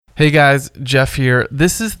Hey guys, Jeff here.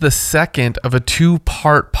 This is the second of a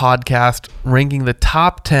two-part podcast ranking the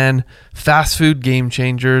top 10 fast food game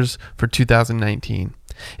changers for 2019.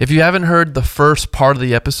 If you haven't heard the first part of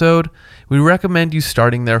the episode, we recommend you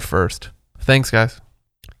starting there first. Thanks, guys.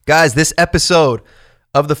 Guys, this episode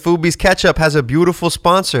of the Foodbeast Catch-Up has a beautiful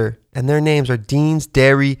sponsor, and their names are Dean's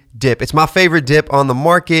Dairy Dip. It's my favorite dip on the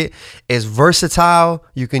market. It's versatile.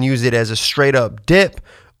 You can use it as a straight-up dip,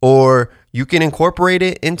 or you can incorporate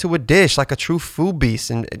it into a dish like a true food beast.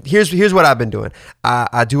 And here's what I've been doing.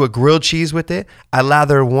 I do a grilled cheese with it. I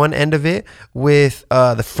lather one end of it with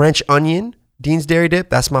the French onion Dean's Dairy Dip.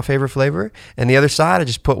 That's my favorite flavor. And the other side, I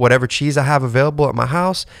just put whatever cheese I have available at my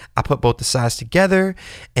house. I put both the sides together,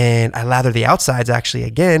 and I lather the outsides actually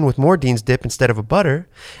again with more Dean's Dip instead of a butter.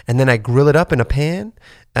 And then I grill it up in a pan.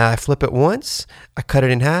 I flip it once, I cut it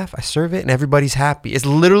in half, I serve it, and everybody's happy. It's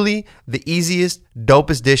literally the easiest,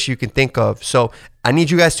 dopest dish you can think of. So I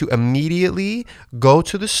need you guys to immediately go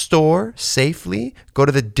to the store safely, go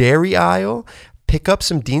to the dairy aisle, pick up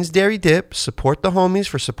some Dean's Dairy Dip, support the homies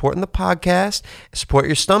for supporting the podcast, support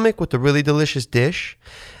your stomach with a really delicious dish.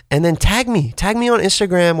 And then tag me on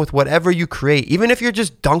Instagram with whatever you create. Even if you're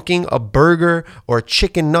just dunking a burger or a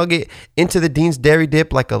chicken nugget into the Dean's Dairy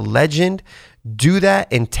Dip like a legend, do that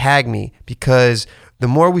and tag me, because the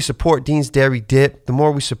more we support Dean's Dairy Dip, the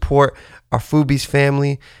more we support our Foodbeast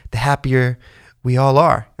family, the happier we all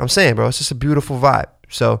are. I'm saying, bro, it's just a beautiful vibe.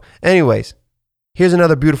 So anyways, here's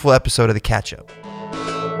another beautiful episode of The Catch-Up.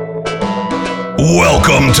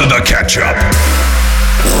 Welcome to The Catch-Up.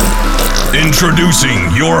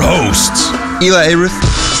 Introducing your hosts, Eli Arith,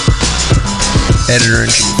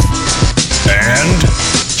 Editor-in-Chief. and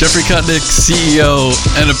Jeffrey Kutnick, CEO,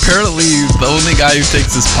 and apparently the only guy who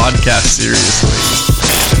takes this podcast seriously.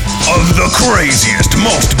 of the craziest,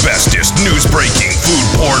 most bestest, news-breaking, food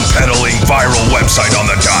porn peddling, viral website on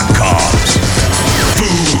the .coms.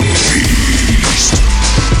 Foodbeast.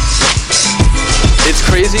 It's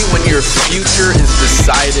crazy when your future is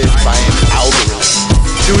decided by an algorithm.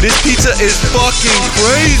 Dude, this pizza is fucking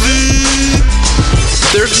crazy.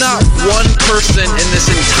 There's not one person in this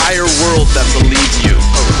entire world that believes you.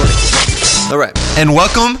 All right, and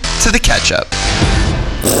welcome to The Catch-Up.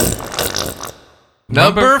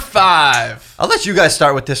 Number 5. I'll let you guys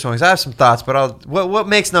start with this one because I have some thoughts, but what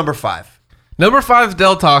makes number 5? Number 5 is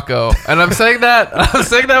Del Taco. And I'm saying that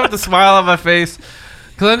with a smile on my face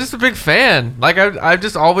because I'm just a big fan. Like I've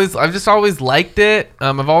just always liked it.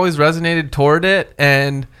 I've always resonated toward it.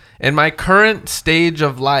 And in my current stage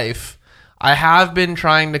of life, I have been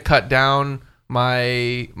trying to cut down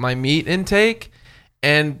my meat intake,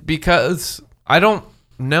 and because I don't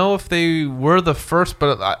know if they were the first,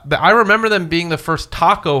 but I remember them being the first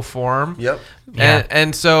taco form. Yep.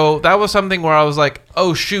 And so that was something where I was like,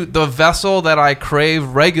 oh shoot, the vessel that I crave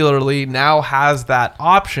regularly now has that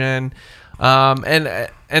option.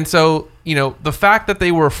 And so, you know, the fact that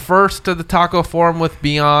they were first to the taco form with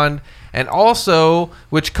Beyond, and also,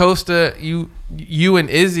 which Costa, you and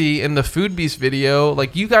Izzy in the Foodbeast video,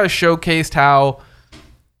 like you guys showcased how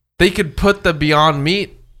they could put the Beyond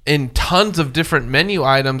Meat in tons of different menu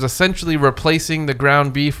items, essentially replacing the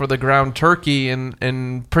ground beef or the ground turkey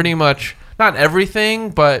and pretty much not everything,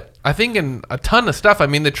 but I think in a ton of stuff. I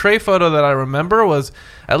mean, the tray photo that I remember was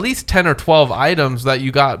at least 10 or 12 items that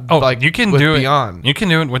you got. Oh, like you can with do Beyond. it. You can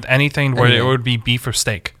do it with anything where it would be beef or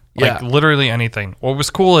steak. Like Yeah. literally anything. What was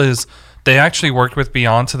cool is they actually worked with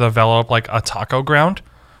Beyond to develop like a taco ground.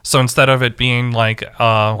 So instead of it being like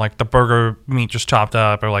the burger meat just chopped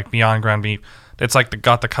up or like Beyond ground beef, it's like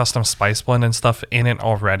got the custom spice blend and stuff in it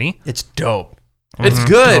already. It's dope. It's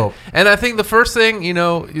good. Dope. And I think the first thing,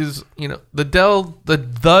 is,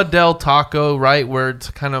 the Del Taco, right, where it's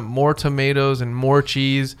kind of more tomatoes and more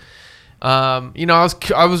cheese. I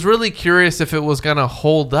was really curious if it was going to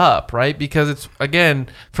hold up, right? Because it's, again,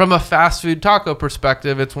 from a fast food taco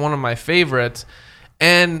perspective, it's one of my favorites.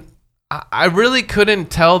 And I really couldn't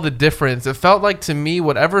tell the difference. It felt like to me,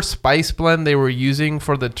 whatever spice blend they were using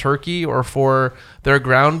for the turkey or for their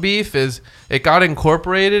ground beef it got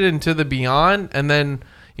incorporated into the Beyond. And then,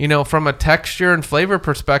 from a texture and flavor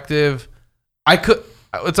perspective,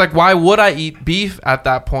 it's like, why would I eat beef at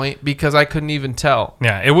that point? Because I couldn't even tell.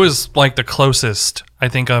 Yeah, it was like the closest, I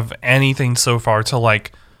think, of anything so far to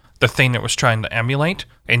like the thing that was trying to emulate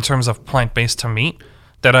in terms of plant-based to meat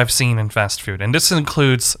that I've seen in fast food. And this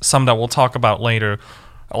includes some that we'll talk about later,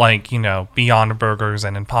 like, Beyond Burgers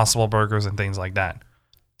and Impossible Burgers and things like that.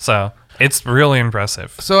 So it's really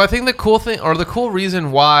impressive. So I think the cool thing, or the cool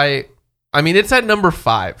reason why, I mean, it's at number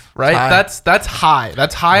 5, right? High. That's high.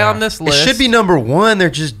 That's high on this list. It should be number 1.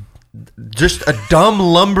 They're just just a dumb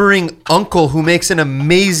lumbering uncle who has an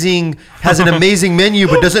amazing menu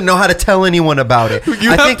but doesn't know how to tell anyone about it.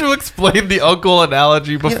 You have to explain the uncle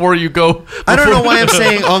analogy before you go. I don't know why I'm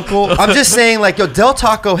saying uncle. I'm just saying, like, Del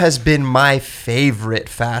Taco has been my favorite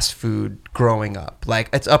fast food growing up. Like,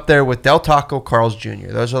 it's up there with Del Taco, Carl's Jr.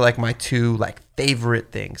 Those are like my two like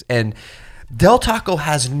favorite things. And Del Taco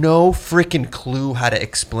has no freaking clue how to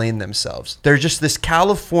explain themselves. They're just this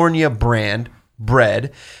California brand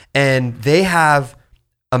bread, and they have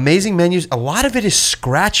amazing menus. A lot of it is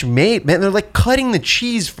scratch made, man. They're like cutting the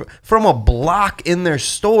cheese from a block in their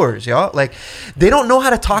stores, y'all. Like, they don't know how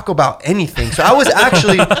to talk about anything. So I was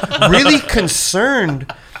actually really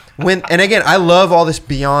concerned and again, I love all this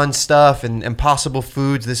Beyond stuff and Impossible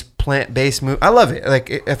Foods, this plant-based move. I love it.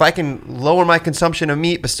 Like, if I can lower my consumption of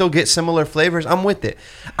meat but still get similar flavors, I'm with it.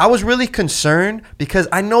 I was really concerned because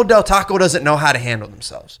I know Del Taco doesn't know how to handle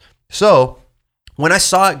themselves. So when I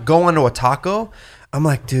saw it go onto a taco, I'm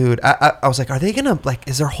like, dude, I was like, are they gonna, like,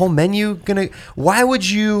 is their whole menu gonna, why would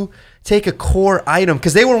you take a core item?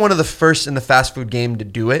 Because they were one of the first in the fast food game to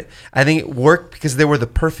do it. I think it worked because they were the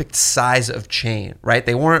perfect size of chain, right?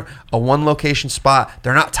 They weren't a one location spot.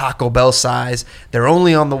 They're not Taco Bell size. They're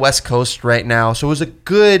only on the West Coast right now. So it was a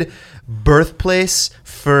good birthplace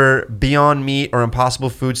for Beyond Meat or Impossible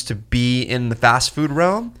Foods to be in the fast food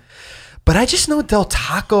realm. But I just know Del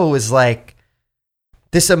Taco is like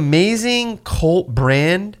this amazing cult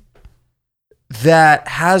brand that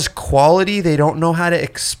has quality they don't know how to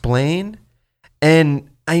explain. And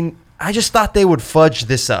I just thought they would fudge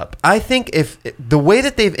this up. I think if the way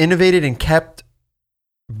that they've innovated and kept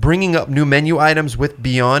bringing up new menu items with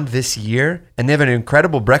Beyond this year, and they have an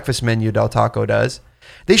incredible breakfast menu, Del Taco does,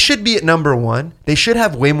 they should be at number one. They should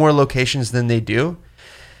have way more locations than they do.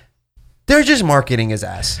 They're just marketing his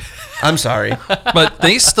ass. I'm sorry. But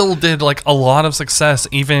they still did like a lot of success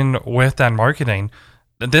even with that marketing.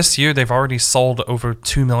 This year, they've already sold over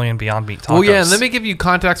 2 million Beyond Meat tacos. Well, yeah, and let me give you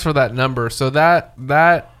context for that number. So that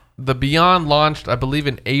the Beyond launched, I believe,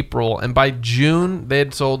 in April, and by June, they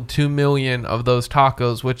had sold 2 million of those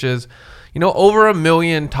tacos, which is, over 1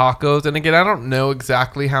 million tacos. And again, I don't know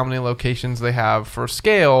exactly how many locations they have for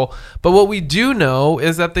scale, but what we do know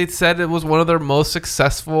is that they said it was one of their most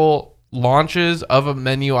successful launches of a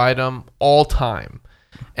menu item all time.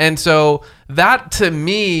 And so that to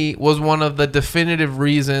me was one of the definitive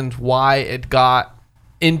reasons why it got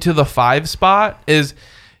into the 5 spot is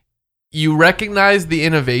you recognize the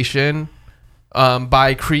innovation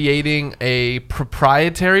by creating a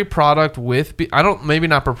proprietary product with, maybe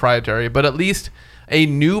not proprietary, but at least a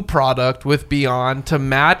new product with Beyond to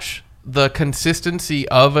match the consistency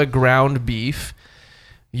of a ground beef.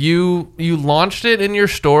 You launched it in your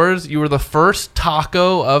stores. You were the first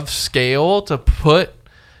taco of scale to put,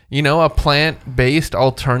 a plant-based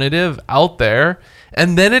alternative out there,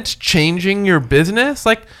 and then it's changing your business.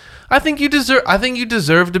 Like, I think you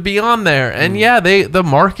deserve to be on there. And yeah, the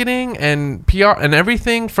marketing and PR and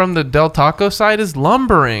everything from the Del Taco side is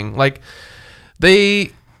lumbering. Like,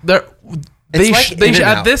 at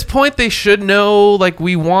this point they should know, like,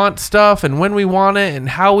 we want stuff and when we want it and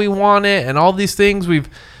how we want it and all these things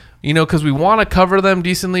because we want to cover them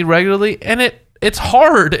decently regularly, and it's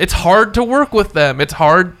hard to work with them. It's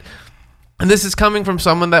hard, and this is coming from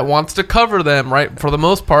someone that wants to cover them, right, for the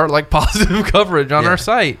most part, like positive coverage on our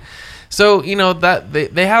site. So that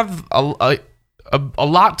they have a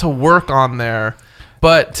lot to work on there,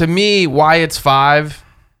 but to me, why it's 5.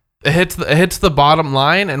 It hits the bottom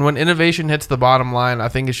line, and when innovation hits the bottom line, I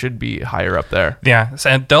think it should be higher up there. Yeah,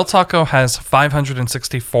 and Del Taco has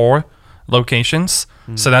 564 locations,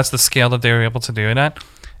 so that's the scale that they were able to do it at.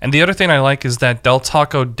 And the other thing I like is that Del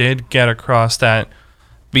Taco did get across that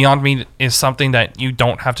Beyond Meat is something that you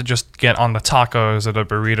don't have to just get on the tacos or the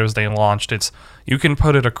burritos they launched. You can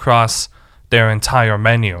put it across their entire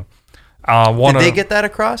menu. Did they get that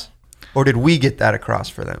across, or did we get that across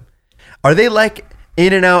for them? Are they like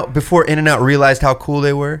In-N-Out before In-N-Out realized how cool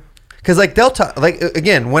they were? Because like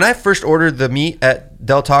again, when I first ordered the meat at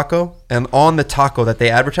Del Taco and on the taco that they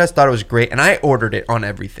advertised, thought it was great, and I ordered it on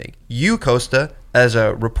everything. You, Costa, as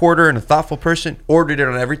a reporter and a thoughtful person, ordered it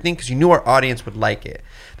on everything because you knew our audience would like it.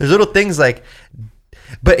 There's little things like,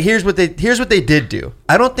 but here's what they did do.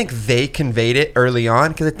 I don't think they conveyed it early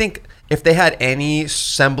on, because I think if they had any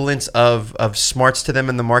semblance of smarts to them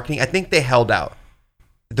in the marketing, I think they held out.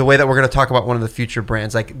 The way that we're going to talk about one of the future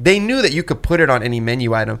brands, like, they knew that you could put it on any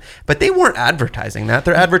menu item, but they weren't advertising that.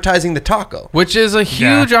 They're advertising the taco, which is a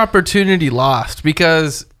huge opportunity lost,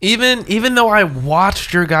 because even though I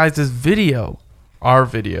watched your guys' our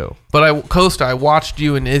video, but I watched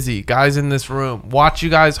you and Izzy, guys in this room, watch you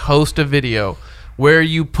guys host a video where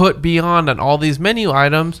you put Beyond on all these menu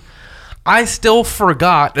items, I still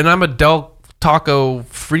forgot, and I'm a Del Taco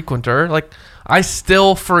frequenter, like I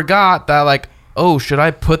still forgot that, like, oh, should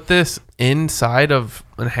I put this inside of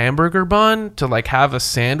a hamburger bun to like have a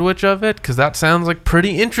sandwich of it? Because that sounds like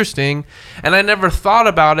pretty interesting. And I never thought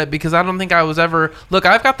about it because I don't think I was ever... Look,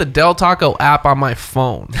 I've got the Del Taco app on my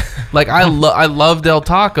phone. Like, I love Del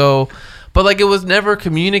Taco, but like it was never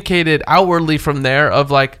communicated outwardly from there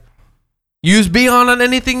of like, use Beyond on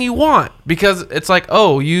anything you want, because it's like,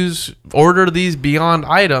 oh, order these Beyond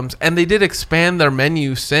items. And they did expand their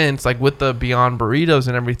menu since, like with the Beyond burritos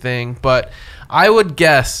and everything. But I would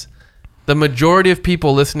guess the majority of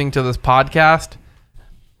people listening to this podcast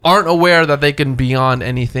aren't aware that they can Beyond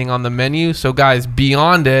anything on the menu. So guys,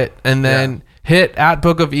 Beyond it, and then hit at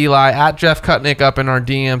Book of Eli, at Jeff Kutnick up in our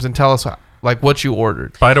DMs and tell us like what you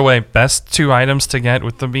ordered. By the way, best 2 items to get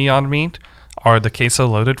with the Beyond Meat are the queso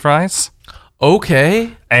loaded fries.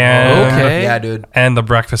 Okay. And Yeah, dude. and the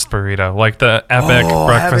breakfast burrito, like the epic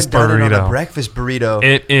breakfast I haven't done it on burrito. the breakfast burrito.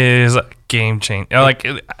 It is game changer. Like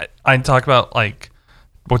I talk about, like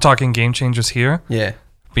we're talking game changers here. Yeah.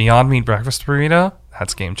 Beyond Meat breakfast burrito,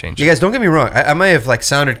 that's game changer. You guys, don't get me wrong. I may have like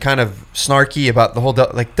sounded kind of snarky about the whole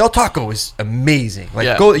Del Taco is amazing.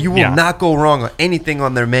 Like you will not go wrong on anything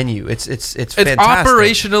on their menu. It's fantastic.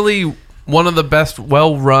 Operationally one of the best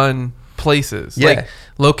well-run places. Yeah. Like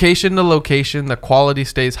location to location, the quality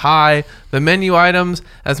stays high. The menu items,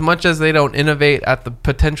 as much as they don't innovate at the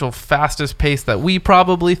potential fastest pace that we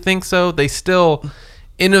probably think so, they still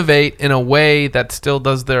innovate in a way that still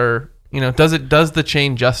does their, does the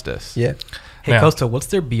chain justice. Yeah. Hey, Costa, what's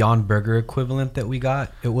their Beyond Burger equivalent that we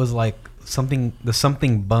got? It was like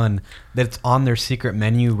something bun that's on their secret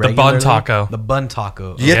menu regularly. The bun taco. The bun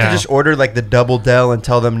taco. Do you have to just order like the double Del and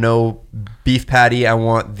tell them no beef patty? I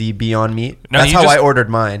want the Beyond Meat. No, that's you how just- I ordered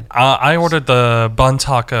mine. I ordered the bun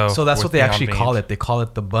taco. So that's with what they Beyond actually Meat. call it. They call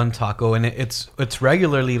it the bun taco, and it's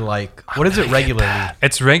regularly like, what is it regularly?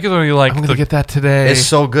 It's regularly like I'm gonna get that today. It's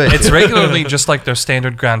so good. It's regularly just like their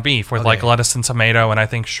standard ground beef with like lettuce and tomato and I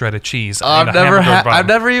think shredded cheese. I've and a never hamburger bun. I've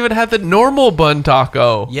never even had the normal bun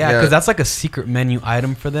taco. Yeah, because that's like a secret menu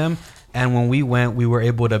item for them. And when we went, we were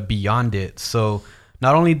able to Beyond it. So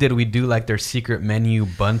not only did we do like their secret menu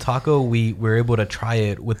bun taco, we were able to try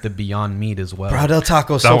it with the Beyond Meat as well. Bro, Del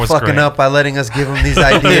Taco's That so was fucking great. up by letting us give them these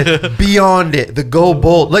ideas. Beyond it, the Go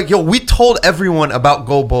Bold. Like, yo, we told everyone about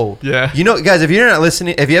Go Bold. Yeah. You know, guys, if you're not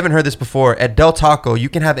listening, if you haven't heard this before, at Del Taco, you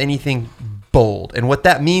can have anything bold. And what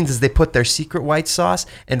that means is they put their secret white sauce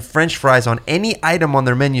and French fries on any item on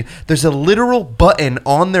their menu. There's a literal button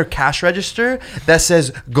on their cash register that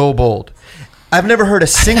says Go Bold. I've never heard a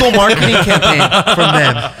single marketing campaign from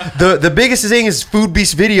them. The biggest thing is Food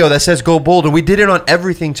Beast video that says Go Bold, and we did it on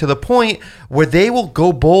everything to the point where they will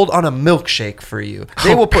go bold on a milkshake for you.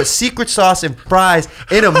 They will put secret sauce and fries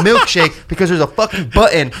in a milkshake because there's a fucking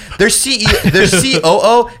button. Their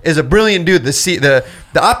COO is a brilliant dude. The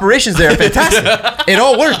operations there are fantastic. It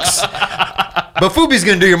all works. But Fubi's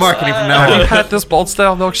gonna do your marketing from now Have you on. had this bold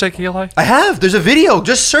style milkshake, Eli? I have. There's a video.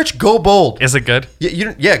 Just search Go Bold. Is it good?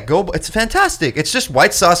 Go. It's fantastic. It's just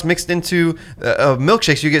white sauce mixed into a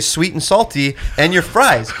milkshake, so you get sweet and salty, and your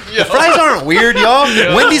fries. The fries aren't weird, y'all.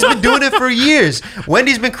 Wendy's been doing it for years.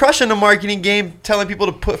 Wendy's been crushing the marketing game, telling people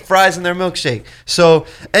to put fries in their milkshake. So,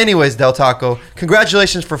 anyways, Del Taco,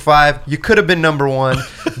 congratulations for 5. You could have been number 1,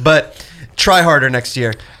 but try harder next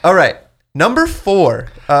year. All right. Number 4.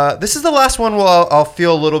 This is the last one I'll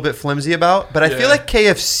feel a little bit flimsy about, but I feel like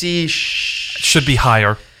KFC Should be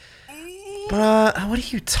higher. Bruh, what are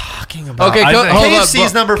you talking about? Okay, I think- hold on. KFC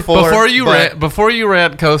is number 4. Before you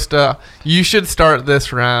rant, Costa, you should start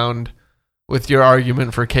this round with your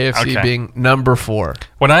argument for KFC Okay. being number 4.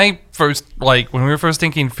 When we were first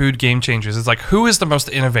thinking food game changers, it's like, who is the most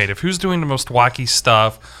innovative? Who's doing the most wacky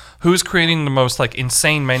stuff? Who's creating the most like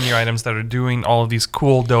insane menu items that are doing all of these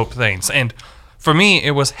cool, dope things? And for me,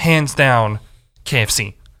 it was hands down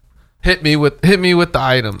KFC. Hit me with the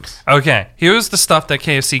items. Okay, here's the stuff that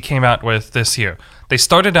KFC came out with this year. They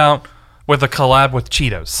started out with a collab with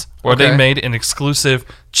Cheetos, where they Okay. made an exclusive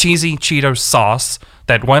cheesy Cheetos sauce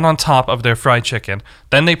that went on top of their fried chicken.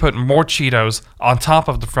 Then they put more Cheetos on top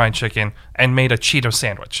of the fried chicken and made a Cheeto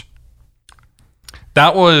sandwich.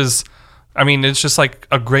 That was, it's just like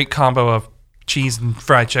a great combo of cheese and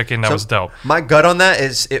fried chicken. That So, was dope. My gut on that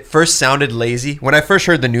is it first sounded lazy. When I first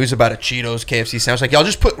heard the news about a Cheetos KFC sandwich, like, y'all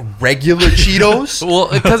just put regular Cheetos? Well,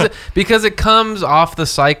 because it comes off the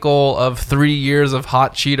cycle of 3 years of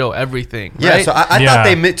hot Cheeto everything. Yeah, right? so I Yeah. thought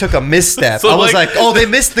they took a misstep. So, I was like- like, oh, they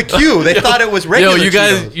missed the cue. They thought it was regular you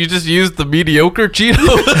guys, Cheetos. you just used the mediocre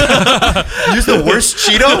Cheeto. Use the worst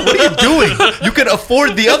Cheeto? What are you doing? You can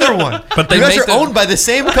afford the other one. But they you guys made are the- owned by the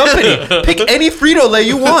same company. Pick any Frito-Lay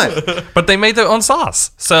you want. But they made their own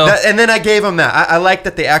sauce. So And then I gave them that. I like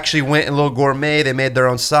that they actually went a little gourmet. They made their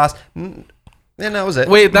own sauce. And that was it.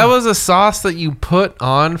 Wait, that was a sauce that you put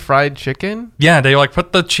on fried chicken? yeah, they like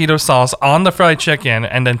put the Cheeto sauce on the fried chicken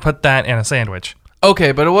and then put that in a sandwich.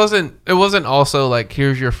 Okay, but it wasn't also like,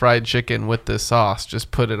 here's your fried chicken with this sauce.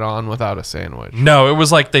 Just put it on without a sandwich. No, it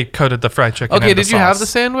was like they coated the fried chicken. Okay, in the did you have sauce. the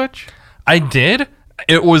sandwich? I did.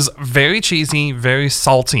 It was very cheesy, very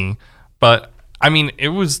salty, but I mean,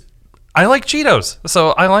 I like Cheetos,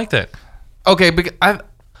 so I liked it. Okay,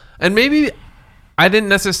 and maybe I didn't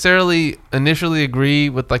necessarily initially agree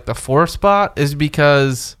with like the 4 spot is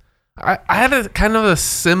because I had a kind of a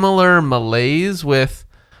similar malaise with,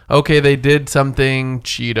 okay, they did something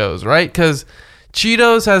Cheetos, right? Because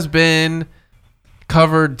Cheetos has been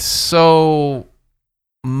covered so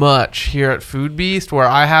much here at Food Beast where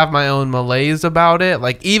I have my own malaise about it.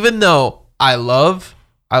 Like, even though I love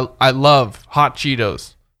hot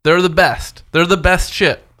Cheetos, they're the best. They're the best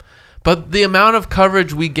shit. But the amount of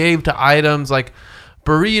coverage we gave to items like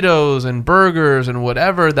burritos and burgers and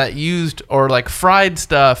whatever that used, or like fried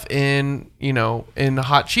stuff in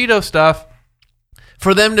hot Cheeto stuff,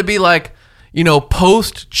 for them to be like,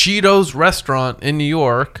 post Cheetos restaurant in New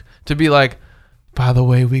York to be like, by the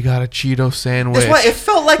way, we got a Cheeto sandwich. That's why it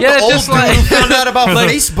felt like Yeah, the old just dude like- who found out about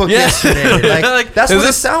Facebook yesterday. Like, that's is what it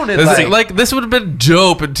this- sounded is like. it like this would have been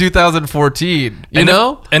dope in 2014. You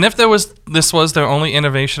know? And if this was their only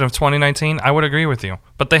innovation of 2019, I would agree with you.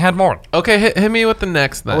 But they had more. Okay, hit me with the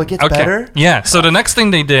next then. Oh, it gets better? Yeah. So the next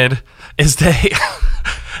thing they did is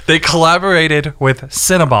they collaborated with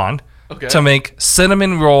Cinnabon to make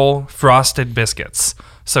cinnamon roll frosted biscuits.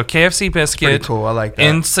 So KFC biscuit, pretty cool. I like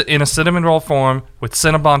that. in a cinnamon roll form with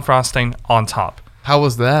Cinnabon frosting on top. How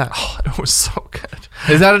was that? It was so good.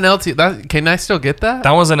 Is that an LT? Can I still get that?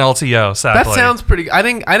 That was an LTO. Sadly, That sounds pretty. I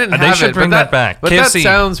didn't They have should it. bring but that back. But KFC that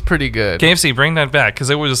sounds pretty good. KFC, bring that back because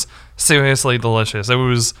it was seriously delicious. It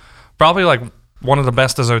was probably like one of the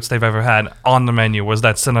best desserts they've ever had on the menu. Was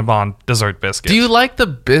that Cinnabon dessert biscuit? Do you like the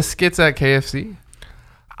biscuits at KFC?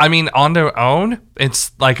 I mean, on their own,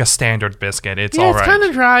 it's like a standard biscuit. It's Yeah, all it's right. kind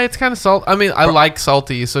of dry. It's kind of salt. I mean, I like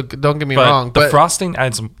salty, so don't get me wrong. the But frosting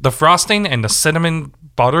and the cinnamon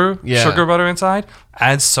butter, Yeah. sugar butter inside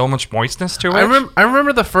adds so much moistness to it. I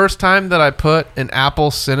remember the first time that I put an apple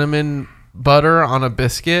cinnamon butter on a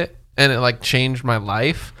biscuit, and it like changed my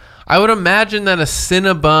life. I would imagine that a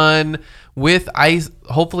Cinnabon with ice,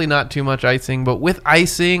 hopefully not too much icing, but with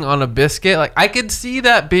icing on a biscuit, like I could see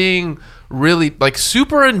that being really like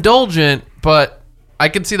super indulgent, but I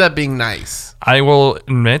could see that being nice. I will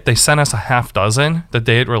admit they sent us a half dozen the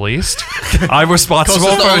day it released. I'm responsible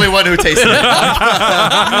Costa's the for only one who tasted it.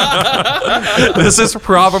 this. Is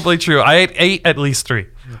probably true. I ate at least 3.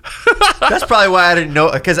 That's probably why I didn't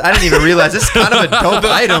know, because I didn't even realize this is kind of a dope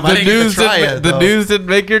item. I didn't get to try it. The though. news didn't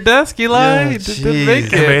make your desk, Eli. Yeah, It didn't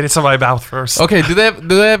make I made it. it to my mouth first. Okay, do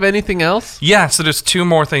they have anything else? Yeah, so there's 2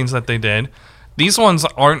 more things that they did. These ones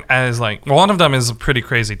aren't as like, one of them is pretty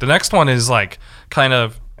crazy. The next one is like kind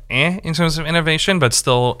of in terms of innovation, but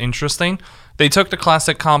still interesting. They took the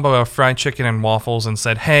classic combo of fried chicken and waffles and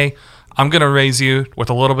said, hey, I'm going to raise you with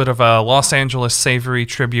a little bit of a Los Angeles savory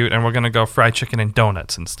tribute, and we're going to go fried chicken and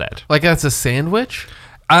donuts instead. Like that's a sandwich?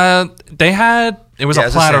 It was Yeah, a it's a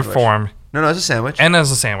platter sandwich. form No, it's a sandwich. and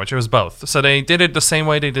as a sandwich. It was both. So they did it the same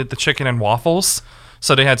way they did the chicken and waffles.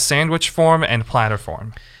 So they had sandwich form and platter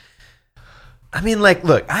form. I mean, like,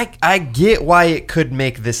 look, I get why it could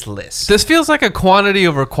make this list. This feels like a quantity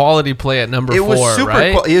over quality play at number 4,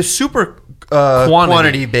 right? It was super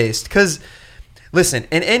quantity based. Because, listen,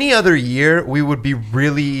 in any other year, we would be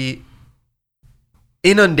really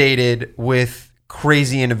inundated with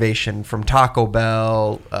crazy innovation from Taco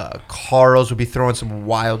Bell. Carl's would be throwing some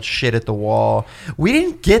wild shit at the wall. We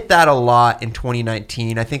didn't get that a lot in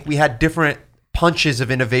 2019. I think we had different punches of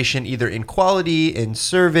innovation, either in quality, in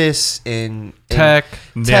service, in Tech.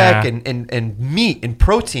 Yeah. and meat and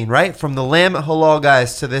protein, right? From the lamb at halal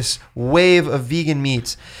guys to this wave of vegan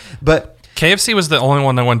meats. But KFC was the only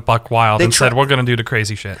one that went buck wild They and said, we're going to do the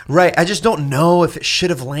crazy shit. right, I just don't know if it should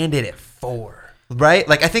have landed at 4. right?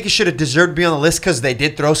 Like, I think it should have deserved to be on the list because they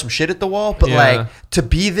did throw some shit at the wall. But, Yeah. like, to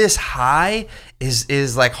be this high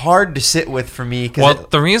is like, hard to sit with for me. Well,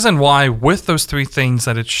 the reason why with those three things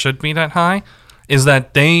that it should be that high is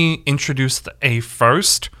that they introduced a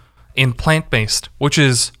first in plant-based, which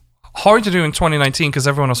is hard to do in 2019 because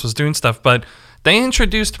everyone else was doing stuff, but they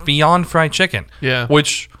introduced Beyond Fried Chicken, Yeah.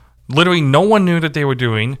 which literally no one knew that they were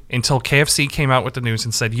doing until KFC came out with the news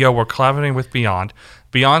and said, yo, we're collaborating with Beyond.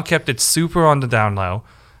 Beyond kept it super on the down low.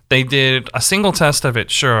 They did a single test of it,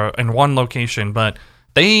 sure, in one location, but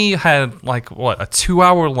they had, like, what, a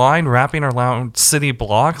 2-hour line wrapping around city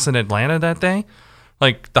blocks in Atlanta that day?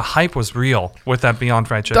 Like, the hype was real with that Beyond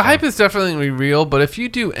Fried Chicken. The hype is definitely real, but if you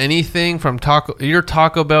do anything from your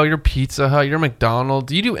Taco Bell, your Pizza Hut, your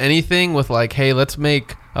McDonald's, you do anything with like, hey, let's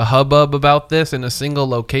make a hubbub about this in a single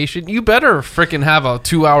location, you better freaking have a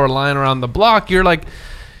 2-hour line around the block. You're like,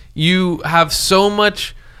 you have so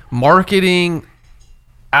much marketing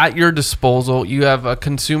at your disposal. You have a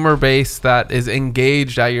consumer base that is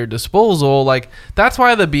engaged at your disposal. Like, that's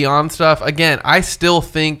why the Beyond stuff, again, I still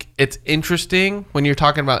think it's interesting when you're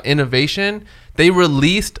talking about innovation.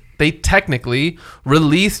 They technically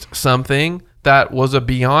released something that was a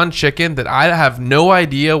Beyond Chicken that I have no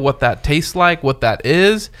idea what that tastes like, what that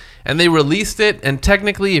is. And they released it, and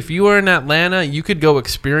technically, if you were in Atlanta, you could go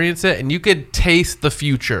experience it, and you could taste the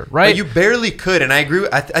future, right? But you barely could, and I agree.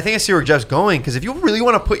 I think I see where Jeff's going, because if you really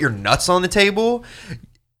want to put your nuts on the table,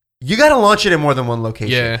 you got to launch it in more than one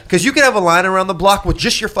location. Yeah. Because you could have a line around the block with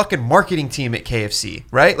just your fucking marketing team at KFC,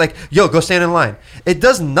 right? Like, yo, go stand in line. It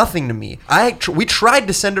does nothing to me. We tried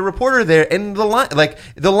to send a reporter there, and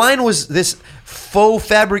the line was this faux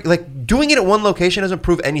fabric. Like, doing it at one location doesn't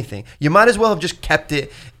prove anything. You might as well have just kept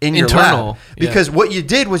it in your Internal, lab. yeah. Because what you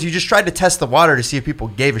did was you just tried to test the water to see if people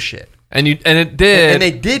gave a shit. And it did. And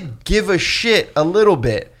they did give a shit a little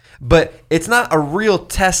bit, but it's not a real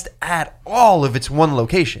test at all if it's one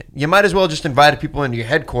location. You might as well just invited people into your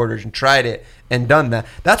headquarters and tried it and done that.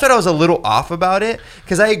 That's what I was a little off about it,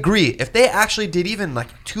 because I agree. If they actually did even like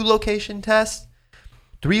 2 location tests,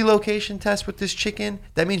 3 location tests with this chicken,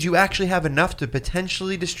 that means you actually have enough to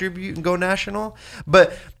potentially distribute and go national.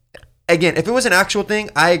 But again, if it was an actual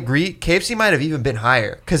thing, I agree. KFC might have even been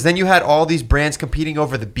higher, because then you had all these brands competing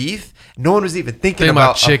over the beef. No one was even thinking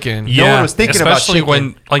about chicken. No one was thinking about especially chicken.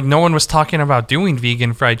 when, like, no one was talking about doing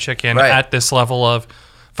vegan fried chicken Right. at this level of.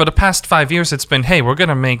 For the past 5 years, it's been, hey, we're going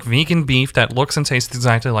to make vegan beef that looks and tastes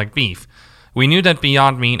exactly like beef. We knew that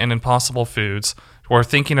Beyond Meat and Impossible Foods were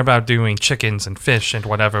thinking about doing chickens and fish and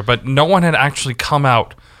whatever, but no one had actually come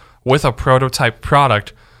out with a prototype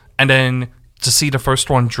product. And then to see the first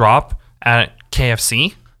one drop at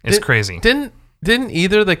KFC is crazy. Didn't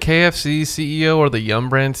either the KFC CEO or the Yum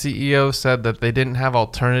Brand CEO said that they didn't have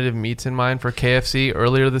alternative meats in mind for KFC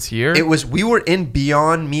earlier this year? We were in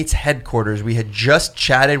Beyond Meat's headquarters. We had just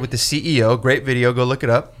chatted with the CEO. Great video. Go look it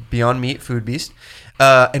up. Beyond Meat, Food Beast.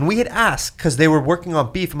 And we had asked, because they were working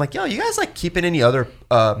on beef. I'm like, yo, you guys like keeping any other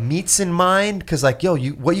meats in mind? Because like, yo,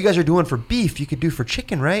 what you guys are doing for beef, you could do for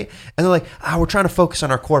chicken, right? And they're like, we're trying to focus on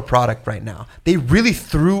our core product right now. They really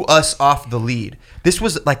threw us off the lead. This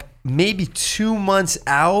was like maybe 2 months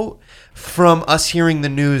out from us hearing the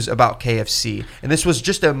news about KFC, and this was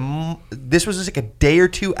just like a day or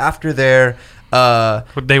two after their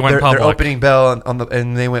public. their opening bell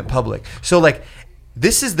and they went public. So like,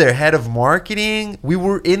 this is their head of marketing. We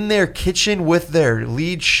were in their kitchen with their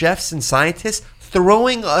lead chefs and scientists,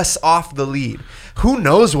 throwing us off the lead. Who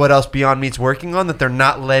knows what else Beyond Meat's working on that they're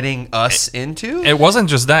not letting us into? It wasn't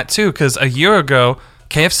just that, too, because a year ago,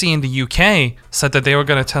 KFC in the UK said that they were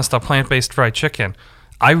going to test a plant-based fried chicken.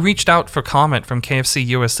 I reached out for comment from KFC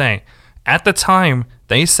USA. At the time,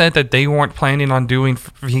 they said that they weren't planning on doing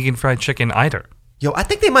vegan fried chicken either. Yo, I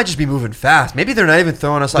think they might just be moving fast. Maybe they're not even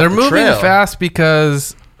throwing us off the They're trail. moving fast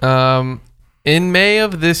because in May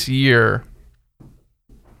of this year,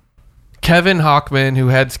 Kevin Hochman, who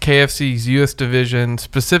heads KFC's U.S. division,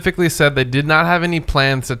 specifically said they did not have any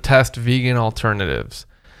plans to test vegan alternatives.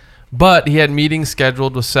 But he had meetings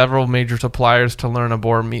scheduled with several major suppliers to learn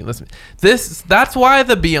about meatless. That's why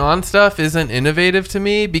the Beyond stuff isn't innovative to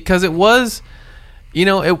me, because it was,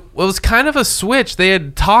 it was kind of a switch. They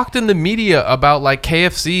had talked in the media about like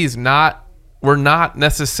KFC's were not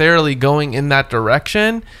necessarily going in that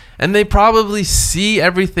direction, and they probably see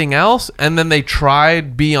everything else, and then they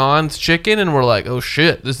tried Beyond's chicken and were like, oh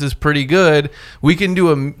shit, this is pretty good. We can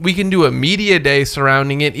do a media day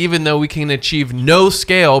surrounding it, even though we can achieve no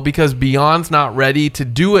scale because Beyond's not ready to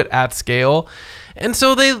do it at scale. And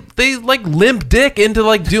so they like limp dick into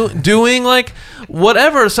like doing like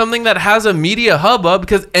whatever, something that has a media hubbub,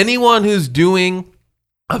 because anyone who's doing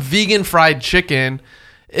a vegan fried chicken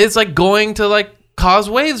is like going to like cause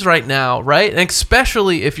waves right now, right? And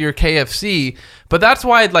especially if you're KFC. But that's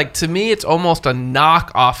why, like, to me, it's almost a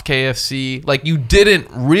knock off KFC. Like, you didn't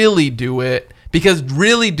really do it, because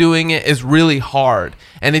really doing it is really hard.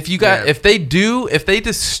 And if if they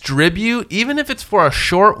distribute, even if it's for a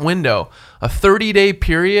short window, a 30-day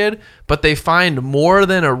period, but they find more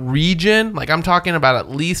than a region, like I'm talking about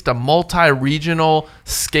at least a multi-regional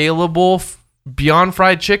scalable Beyond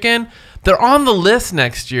Fried Chicken, they're on the list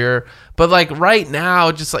next year. But like right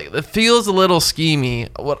now, just like it feels a little schemy.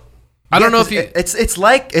 I don't know if you. It's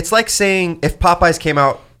like saying if Popeyes came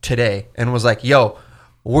out today and was like, "Yo,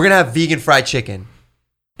 we're gonna have vegan fried chicken."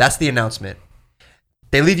 That's the announcement.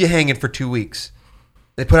 They leave you hanging for 2 weeks.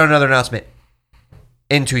 They put out another announcement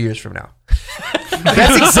in 2 years from now.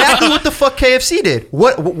 That's exactly what the fuck KFC did.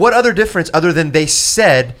 What other difference other than they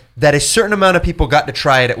said that a certain amount of people got to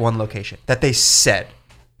try it at one location? That they said.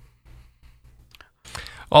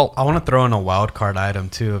 Well, I want to throw in a wild card item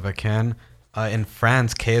too, if I can. In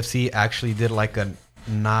France, KFC actually did like a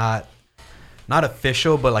not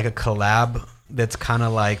official, but like a collab that's kind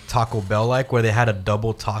of like Taco Bell like, where they had a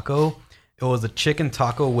double taco. It was a chicken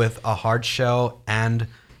taco with a hard shell and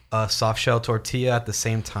a soft shell tortilla at the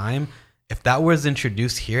same time. If that was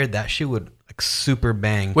introduced here, that shit would like super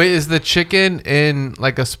bang. Wait, is the chicken in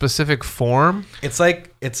like a specific form? It's like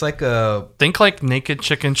a Think like naked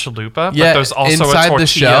chicken chalupa, Yeah, but there's also inside a the tortilla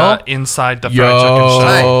shell? inside the fried chicken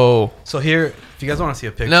shell. Yo. So here, if you guys want to see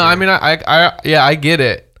a picture. No, I mean, I get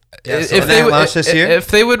it. Yeah, so they launched this here? If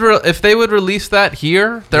they would release that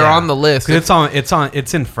here, they're Yeah. on the list. 'Cause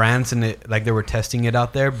it's in France, and like they were testing it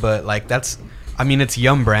out there, but like it's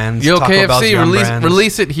Yum Brands. Yo, Taco Bell's KFC, Yum Brands.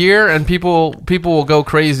 release it here, and people will go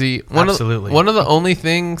crazy. Absolutely. One of the only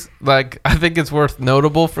things, like, I think it's worth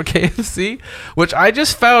notable for KFC, which I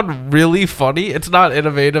just found really funny. It's not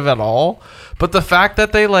innovative at all, but the fact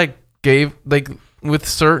that they like gave like with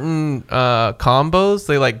certain combos,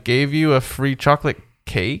 they like gave you a free chocolate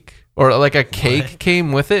cake. Or like a cake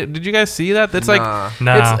came with it. Did you guys see that? That's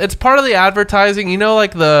Nah. it's part of the advertising. You know,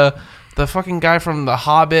 like the fucking guy from The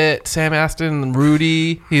Hobbit, Sam Astin,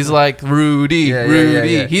 Rudy. He's like Rudy.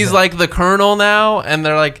 Yeah. He's like the Colonel now, and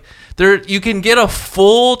they're like, you can get a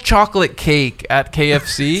full chocolate cake at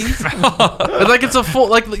KFC. It's like it's a full,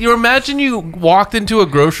 like, you imagine you walked into a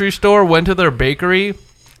grocery store, went to their bakery,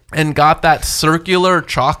 and got that circular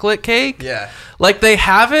chocolate cake. Yeah. Like they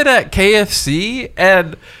have it at KFC,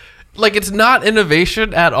 and like it's not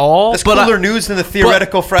innovation at all. That's but cooler news than the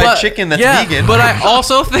theoretical fried chicken that's vegan. But I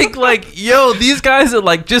also think like, yo, these guys are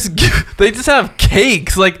like they just have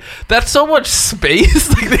cakes. Like that's so much space.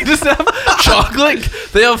 Like they just have chocolate.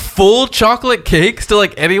 They have full chocolate cakes to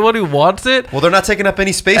like anyone who wants it. Well, they're not taking up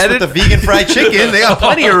any space with the vegan fried chicken. They got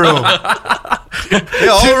plenty of room. They got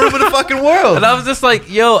all the room in the fucking world. And I was just like,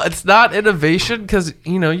 yo, it's not innovation, because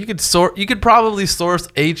you could probably source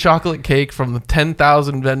a chocolate cake from the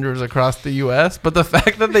 10,000 vendors across the US, but the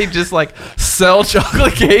fact that they just like sell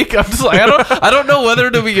chocolate cake, I'm just like, I don't know whether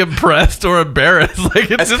to be impressed or embarrassed.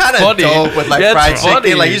 Like it's just kind of funny. dope with like Yeah, fried it's chicken.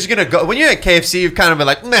 funny. Like you're just gonna go when you're at KFC. You've kind of been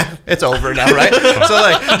like, nah, it's over now, right? So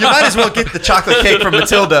like you might as well get the chocolate cake from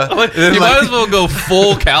Matilda. You might as well go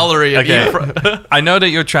full calorie. And Okay. eat I know that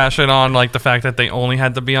you're trashing on like the fact that they only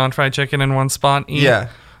had the Beyond Fried Chicken in one spot. Yeah.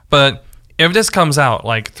 But if this comes out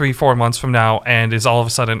like 3-4 months from now and is all of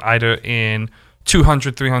a sudden either in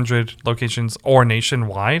 200, 300 locations or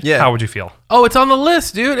nationwide, Yeah. how would you feel? Oh, it's on the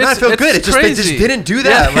list, dude. I feel good. It's just they just didn't do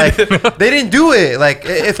that. Like they didn't do it. Like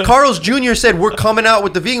if Carl's Jr. said we're coming out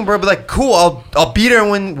with the vegan burger, I'd be like, cool, I'll be there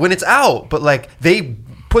when it's out. But like they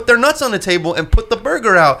put their nuts on the table and put the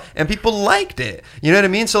burger out, and people liked it. You know what I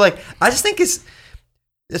mean? So like I just think it's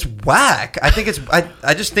whack. I think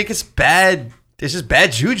I just think it's bad. It's just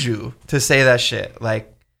bad juju to say that shit.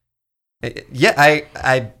 Like yeah,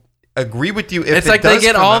 I agree with you. If It's like they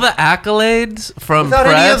get all the accolades from without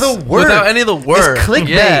press any of the work. without any of the work. It's clickbait.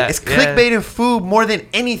 Yeah, It's clickbait in food more than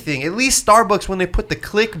anything. At least Starbucks, when they put the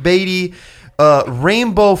clickbaity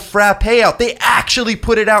rainbow frappe out, they actually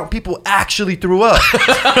put it out and people actually threw up. You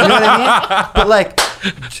know what I mean? But like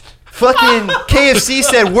fucking KFC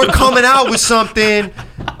said, we're coming out with something.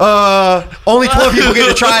 Only 12 people get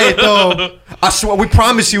to try it though. I swear, we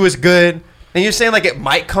promise you it's good. And you're saying like it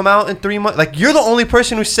might come out in 3 months. Like you're the only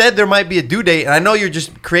person who said there might be a due date, and I know you're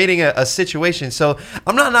just creating a situation. So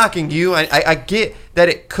I'm not knocking you. I get that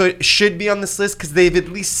it should be on this list because they've at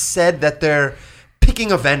least said that they're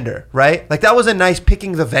picking a vendor, right? Like that was a nice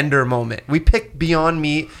picking the vendor moment. We picked Beyond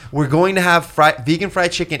Meat. We're going to have vegan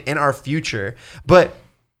fried chicken in our future, but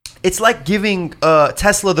It's like giving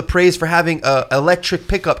Tesla the praise for having a electric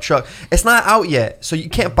pickup truck. It's not out yet, so you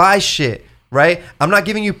can't buy shit, right? I'm not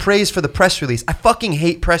giving you praise for the press release. I fucking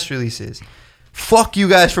hate press releases. Fuck you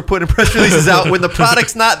guys for putting press releases out when the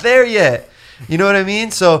product's not there yet. You know what I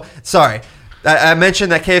mean? So, sorry. I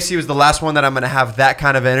mentioned that KFC was the last one that I'm going to have that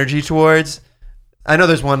kind of energy towards. I know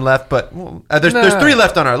there's one left, but there's 3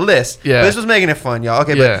 left on our list. Yeah. But this was making it fun, y'all.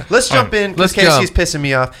 Okay, Yeah. but let's jump in because Let's KFC's pissing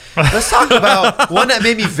me off. Let's talk about one that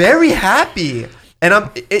made me very happy.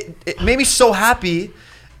 And it made me so happy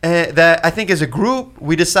that I think as a group,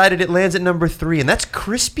 we decided it lands at number 3. And that's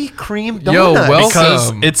Krispy Kreme donuts. Yo, welcome.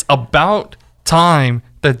 Because it's about time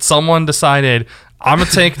that someone decided, I'm going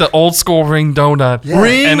to take the old school ring donut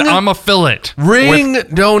and I'm going to fill it Ring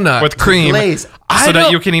donut with cream Glaze. so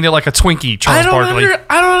that you can eat it like a Twinkie, Charles Barkley.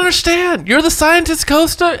 I don't understand. You're the scientist,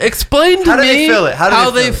 Costa. Explain to How do me they fill it?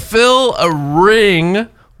 how they fill a ring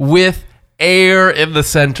with air in the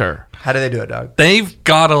center. How do they do it, dog? They've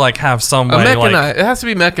got to like have some way, like, It has to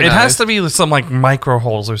be mechanized. it has to be some like micro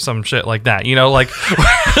holes or some shit like that. You know, like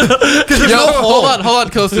Yo, hold on,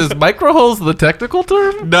 Costa. Is micro holes the technical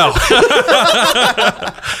term? no.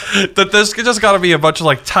 That there's just got to be a bunch of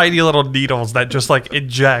like tiny little needles that just like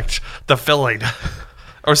inject the filling.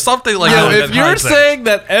 Or something like Yo, that. if you're saying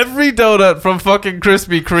that every donut from fucking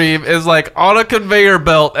Krispy Kreme is like on a conveyor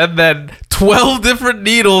belt and then 12 different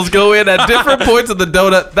needles go in at different points of the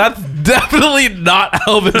donut, that's definitely not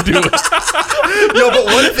how they do it. Yo, but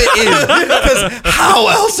what if it is? Because how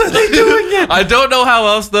else are they doing it? I don't know how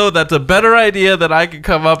else, though. That's a better idea that I could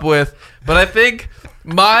come up with. But I think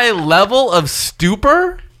my level of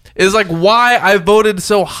stupor is like why I voted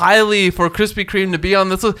so highly for Krispy Kreme to be on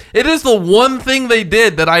this list. It is the one thing they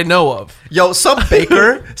did that I know of. Yo, some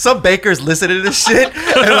bakers listen to this shit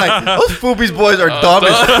and they're like, those Foobies boys are dumb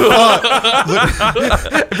as fuck.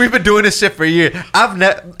 Look, we've been doing this shit for years.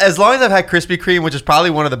 As long as I've had Krispy Kreme, which is probably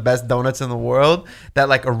one of the best donuts in the world, that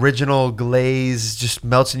like original glaze just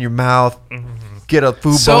melts in your mouth. Get a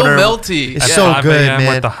food So boner. melty. It's Yeah. so 5 good, a.m.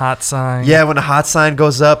 man. with the hot sign. Yeah, when the hot sign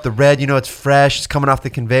goes up, the red, it's fresh. It's coming off the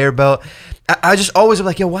conveyor belt. I just always am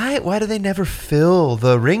like, yo, why do they never fill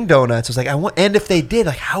the ring donuts? I was like, and if they did,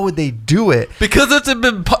 like, how would they do it? Because it's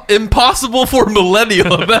impossible for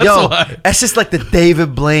millennial. That's why. That's just like the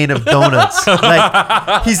David Blaine of donuts.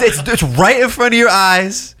 Like, it's right in front of your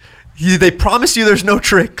eyes. They promise you there's no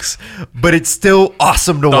tricks, but it's still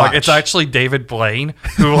awesome to watch. It's actually David Blaine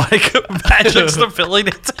who like magics the filling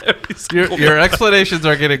into. Your explanations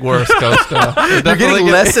are getting worse, Costa. You're getting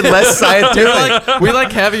less and less scientific. We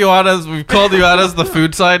have you on as we've called you out as the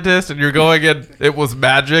food scientist, and you're going in. It was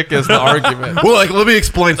magic as the argument. Well, let me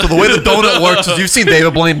explain. So the way the donut works is you've seen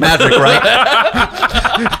David Blaine magic, right?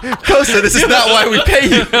 Costa, this is not why we pay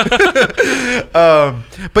you.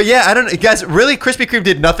 But yeah, I don't know. Guys, really, Krispy Kreme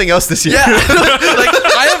did nothing else this year. Yeah,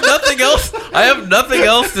 I have nothing else. I have nothing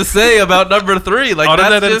else to say about number 3. Like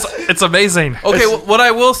Other that's than just it's amazing. okay. What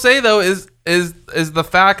I will say though is the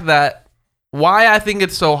fact that why I think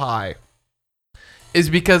it's so high is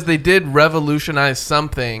because they did revolutionize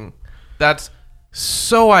something that's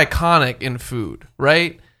so iconic in food,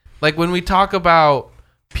 right? Like when we talk about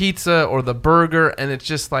pizza or the burger, and it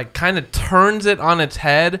just like kind of turns it on its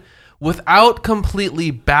head without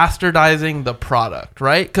completely bastardizing the product,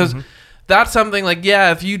 right? Because that's something like,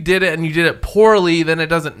 yeah, if you did it and you did it poorly, then it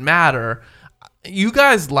doesn't matter. You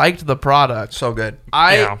guys liked the product. So good.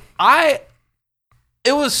 It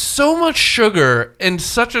was so much sugar and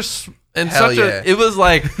such a, yeah. it was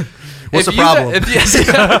like, What's the problem?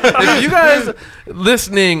 If you guys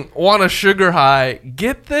listening want a sugar high,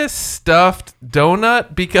 get this stuffed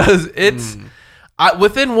donut because it's,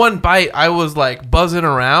 within one bite, I was like buzzing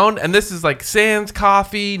around, and this is like sans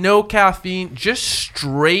coffee, no caffeine, just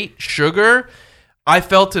straight sugar. I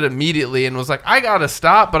felt it immediately and was like, I gotta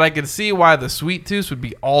stop, but I could see why the sweet tooth would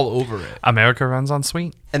be all over it. America runs on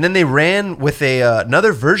sweet. And then they ran with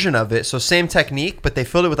another version of it, so same technique, but they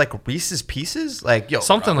filled it with like Reese's Pieces, like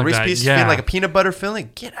Something like Reese's that, Pieces, yeah. like a peanut butter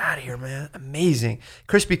filling. Get out of here, man! Amazing,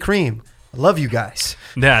 Krispy Kreme. I love you guys.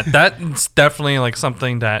 Yeah, that's definitely like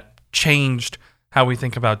something that changed how we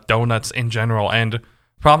think about donuts in general, and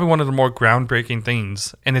probably one of the more groundbreaking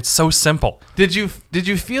things. And it's so simple. Did you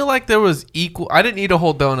feel like there was equal? I didn't eat a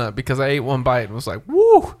whole donut because I ate one bite and was like,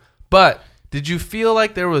 woo! But did you feel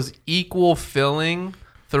like there was equal filling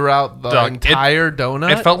throughout the entire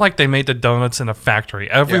donut? It felt like they made the donuts in a factory.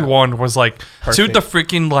 Everyone was like to the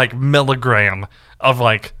freaking like milligram of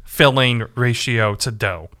like filling ratio to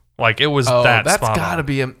dough. Like it was that's spot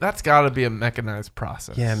gotta on. that's gotta be a mechanized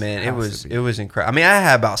process. Yeah, man, it was incredible. I mean, I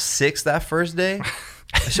had about 6 that first day.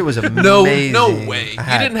 That shit was amazing. No way. You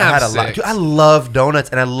didn't have a lot. 6. Dude, I love donuts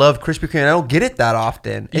and I love Krispy Kreme. I don't get it that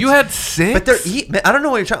often. You had 6? But I don't know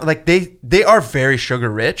what you're trying. Like they are very sugar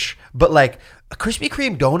rich, but like a Krispy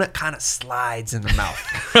Kreme donut kind of slides in the mouth.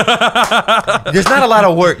 There's not a lot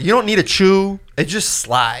of work. You don't need to chew. It just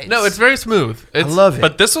slides. No, it's very smooth. I love it.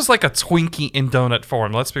 But this was like a Twinkie in donut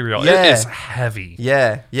form. Let's be real. Yeah. It is heavy.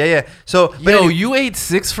 Yeah. So, but Yo, anyway, you ate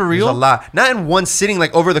 6 for there's real? a lot. Not in one sitting,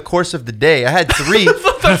 like over the course of the day. I had 3.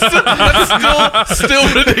 That's still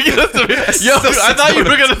ridiculous to me. Yo, I thought you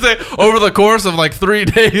were gonna say over the course of like 3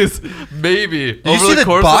 days, maybe. Did you see the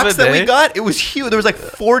box that we got? It was huge. There was like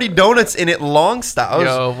 40 donuts in it, long style.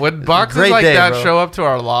 Yo, when boxes great like day, that bro. show up to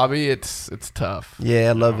our lobby, it's tough. Yeah,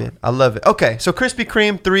 I love it. Okay, so Krispy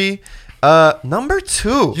Kreme 3. Number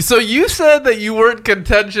 2. So you said that you weren't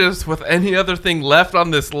contentious with any other thing left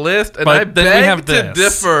on this list, and But I then we beg have to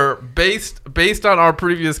this. differ based on our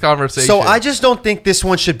previous conversation. So I just don't think this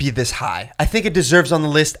one should be this high. I think it deserves on the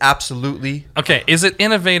list, absolutely. Okay, is it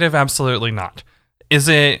innovative? Absolutely not. Is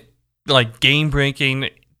it like game breaking?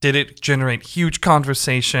 Did it generate huge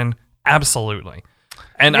conversation? Absolutely.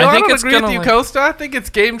 And I think don't it's agree gonna with you, like- Costa. I think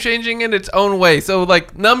it's game changing in its own way. So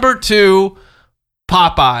like number 2,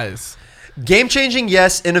 Popeyes. Game changing,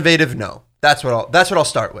 yes. Innovative, no. That's what I'll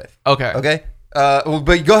start with. Okay. Okay.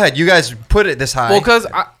 But go ahead. You guys put it this high. Well, because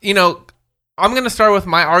I'm gonna start with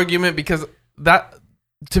my argument because that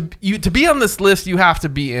to be on this list, you have to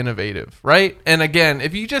be innovative, right? And again,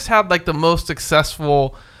 if you just had like the most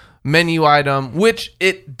successful menu item, which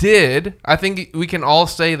it did, I think we can all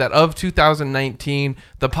say that of 2019,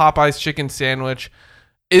 the Popeyes chicken sandwich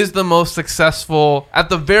is the most successful, at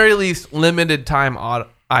the very least, limited time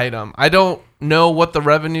item. I don't know what the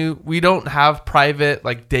revenue, we don't have private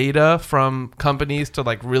like data from companies to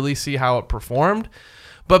like really see how it performed.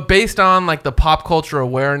 But based on like the pop culture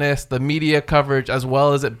awareness, the media coverage, as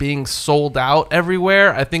well as it being sold out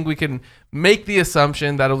everywhere, I think we can make the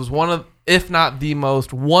assumption that it was one of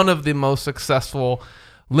the most successful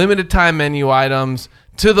limited time menu items,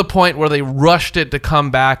 to the point where they rushed it to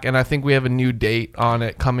come back. And I think we have a new date on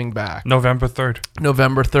it coming back. November 3rd.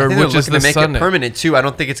 November I 3rd, think which is they're looking this to make Sunday. it permanent too. I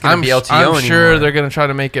don't think it's going to be LTO I'm anymore. sure they're going to try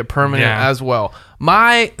to make it permanent as well.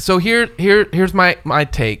 Here's my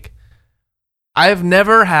take. I've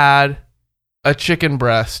never had a chicken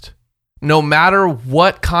breast, no matter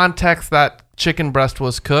what context that chicken breast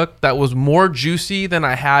was cooked, that was more juicy than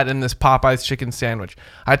I had in this Popeyes chicken sandwich.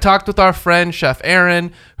 I talked with our friend Chef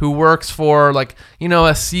Aaron, who works for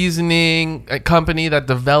a seasoning company that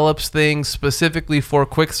develops things specifically for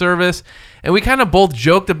quick service, and we kind of both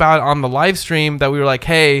joked about it on the live stream that we were like,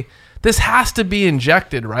 hey, this has to be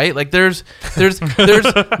injected, right? Like there's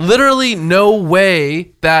literally no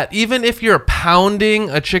way that even if you're pounding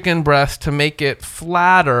a chicken breast to make it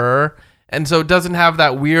flatter, and so it doesn't have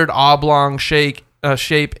that weird oblong shape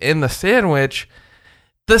in the sandwich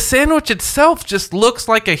itself just looks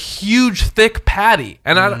like a huge thick patty.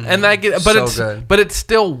 But it's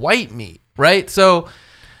still white meat, right? So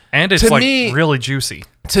And it's to like me- really juicy.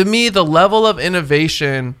 to me, the level of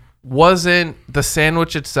innovation wasn't the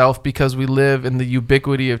sandwich itself, because we live in the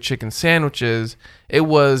ubiquity of chicken sandwiches. It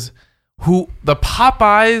was who the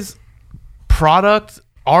Popeyes product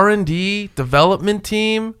R&D development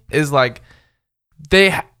team is like,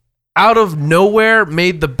 they out of nowhere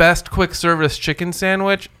made the best quick service chicken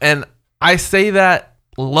sandwich. And I say that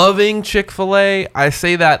loving Chick-fil-A, I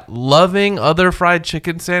say that loving other fried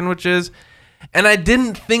chicken sandwiches, and I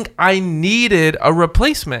didn't think I needed a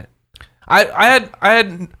replacement. I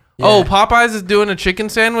had oh, Popeyes is doing a chicken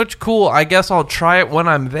sandwich? Cool, I guess I'll try it when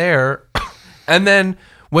I'm there. And then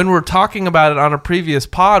when we're talking about it on a previous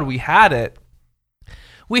pod, we had it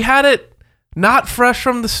not fresh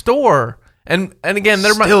from the store. And again,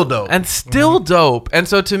 they're Still dope. And still dope. And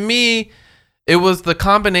so to me, it was the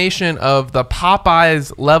combination of the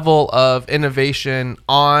Popeyes level of innovation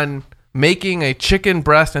on making a chicken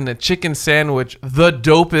breast and a chicken sandwich the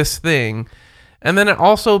dopest thing, and then it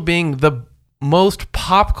also being the most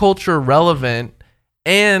pop culture relevant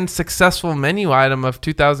and successful menu item of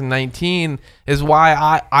 2019 is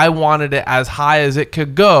why I wanted it as high as it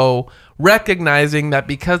could go, recognizing that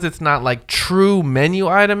because it's not like true menu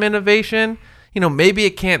item innovation, maybe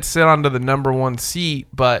it can't sit onto the number 1 seat,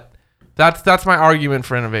 but that's my argument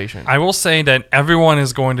for innovation. I will say that everyone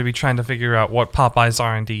is going to be trying to figure out what Popeyes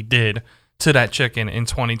R&D did to that chicken in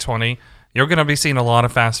 2020. You're going to be seeing a lot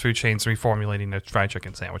of fast food chains reformulating their fried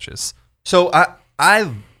chicken sandwiches. So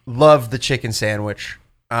I love the chicken sandwich.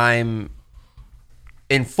 I'm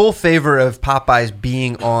in full favor of Popeyes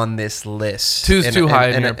being on this list. Two's too high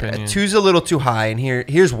in your opinion. Two's a little too high, and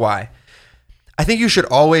here's why. I think you should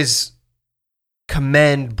always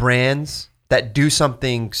commend brands that do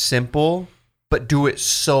something simple but do it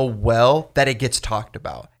so well that it gets talked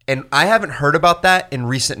about. And I haven't heard about that in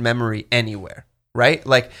recent memory anywhere, right?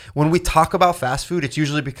 Like when we talk about fast food, it's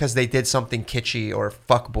usually because they did something kitschy or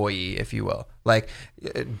fuckboy-y, if you will. Like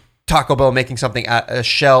Taco Bell making something a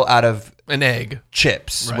shell out of an egg,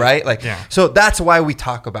 chips, right? Like, Yeah. so that's why we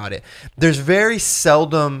talk about it. There's very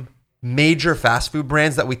seldom major fast food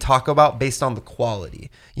brands that we talk about based on the quality.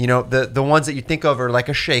 You know, the ones that you think of are like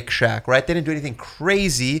a Shake Shack, right? They didn't do anything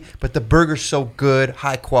crazy, but the burger's so good,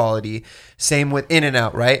 high quality. Same with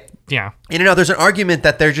In-N-Out, right? Yeah. In-N-Out, there's an argument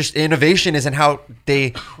that they're just innovation isn't how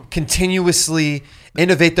they continuously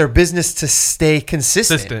innovate their business to stay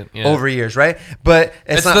consistent yeah. over years, right? But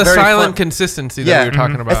It's not the very silent fun. consistency that we were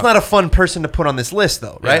talking about. It's not a fun person to put on this list,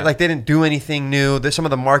 though, right? Yeah. Like they didn't do anything new. There's some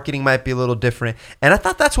of the marketing might be a little different, and I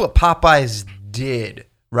thought that's what Popeyes did,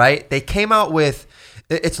 right? They came out with.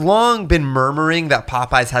 It's long been murmuring that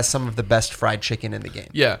Popeyes has some of the best fried chicken in the game,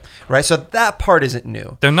 Yeah. right? So that part isn't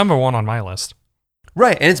new, They're number one on my list.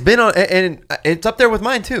 right? And it's been on, and it's up there with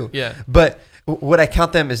mine too. Yeah. But would I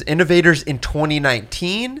count them as innovators in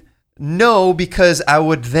 2019? No, because I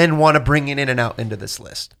would then want to bring In-N-Out into this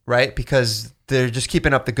list, right? Because they're just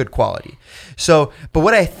keeping up the good quality. So, but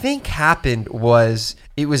what I think happened was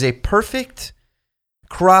it was a perfect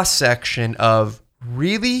cross section of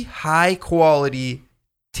really high quality,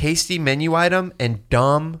 tasty menu item and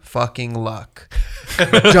dumb fucking luck.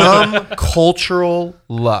 Dumb cultural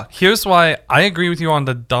luck. Here's why I agree with you on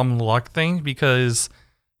the dumb luck thing, because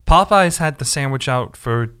Popeyes had the sandwich out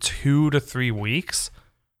for 2 to 3 weeks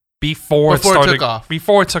before it took off.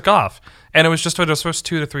 Before it took off. And it was just for those first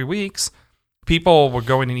 2 to 3 weeks, people were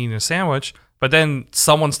going and eating a sandwich, but then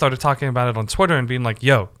someone started talking about it on Twitter and being like,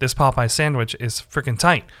 yo, this Popeye sandwich is freaking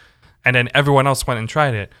tight. And then everyone else went and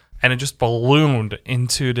tried it, and it just ballooned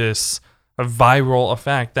into this viral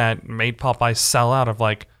effect that made Popeye sell out of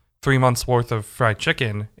like 3 months worth of fried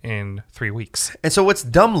chicken in 3 weeks. And so what's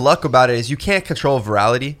dumb luck about it is you can't control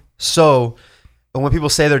virality. So when people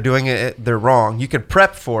say they're doing it, they're wrong. You can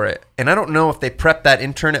prep for it. And I don't know if they prepped that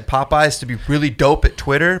intern at Popeyes to be really dope at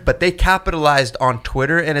Twitter, but they capitalized on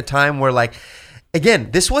Twitter in a time where, like, again,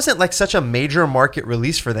 this wasn't like such a major market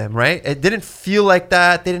release for them, right? It didn't feel like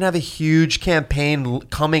that. They didn't have a huge campaign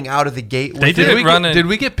coming out of the gate. They with did it. it run in- Did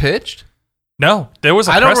we get pitched? No, there was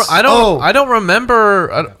a I press. don't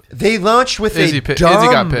remember. They launched with Izzy a pi- dumb, Izzy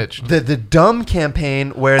got pitched. the dumb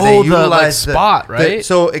campaign where they Oh, the, like, utilized spot, right?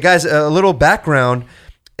 So, guys, a little background.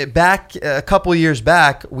 Back a couple years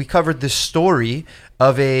back, we covered this story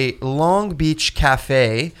of a Long Beach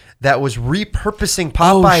cafe that was repurposing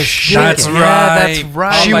Popeye's chicken. That's right. That's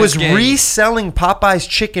right. She Popeye's was gang. reselling Popeye's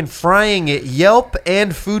chicken, frying it. Yelp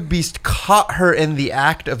and Foodbeast caught her in the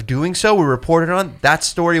act of doing so. We reported on that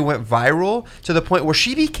story, went viral to the point where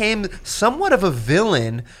she became somewhat of a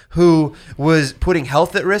villain who was putting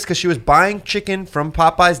health at risk because she was buying chicken from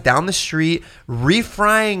Popeye's down the street,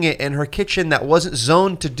 refrying it in her kitchen that wasn't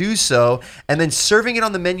zoned to do so, and then serving it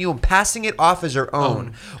on the menu and passing it off as her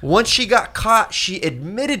own. Once she got caught, she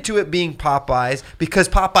admitted to it being Popeye's because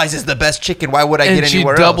Popeye's is the best chicken. Why would I And get she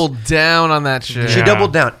anywhere else? doubled down on that shit. She Yeah.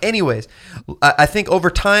 doubled down. Anyways, I think over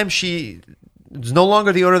time she is no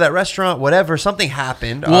longer the owner of that restaurant. Whatever, something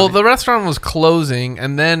happened. Well, the restaurant was closing,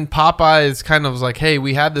 and then Popeyes kind of was like, "Hey,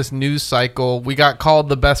 we had this news cycle. We got called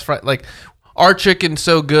the best fried. Like, our chicken's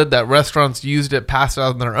so good that restaurants used it, passed it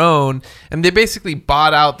out on their own, and they basically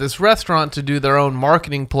bought out this restaurant to do their own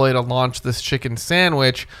marketing ploy to launch this chicken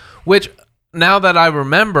sandwich. Which, now that I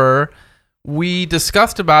remember, we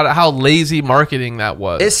discussed about it, how lazy marketing that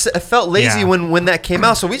was. it felt lazy Yeah. when that came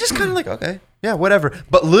out, so we just kind of like, okay, yeah, whatever.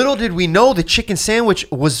 But little did we know the chicken sandwich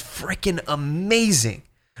was freaking amazing,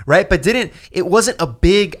 right? But it wasn't a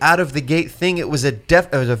big out of the gate thing. It was it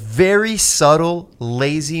was a very subtle,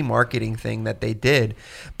 lazy marketing thing that they did.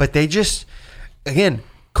 But they just, again,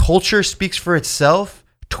 culture speaks for itself.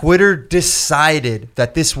 Twitter decided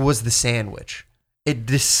that this was the sandwich. It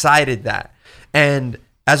decided that. And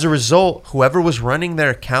as a result, whoever was running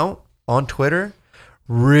their account on Twitter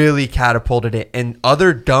really catapulted it. And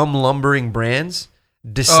other dumb lumbering brands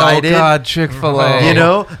decided, oh God, Chick-fil-A. you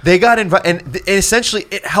know, they got invited. And essentially,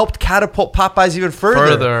 it helped catapult Popeyes even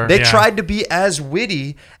further. They yeah. tried to be as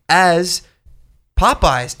witty as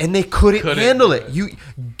Popeyes, and they couldn't handle it. You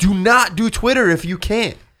do not do Twitter if you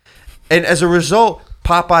can't. And as a result,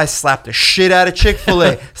 Popeyes slapped the shit out of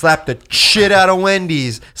Chick-fil-A, slapped the shit out of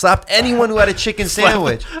Wendy's, slapped anyone who had a chicken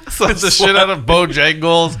sandwich. the shit out of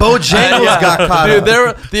Bojangles. Bojangles got caught Dude,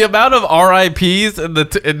 up. the amount of RIPs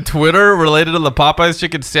in Twitter related to the Popeyes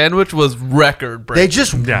chicken sandwich was record breaking. They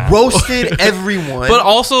just Yeah. roasted everyone. But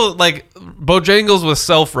also, like, Bojangles was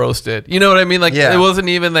self-roasted. You know what I mean? Like, Yeah. it wasn't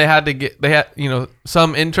even they had,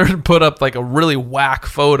 some intern put up, like, a really whack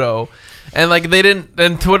photo. And, like, they didn't...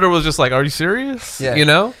 And Twitter was just like, are you serious? Yeah. You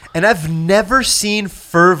know? And I've never seen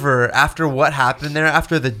fervor after what happened there,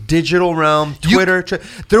 after the digital realm, Twitter.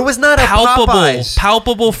 There was not a Popeyes.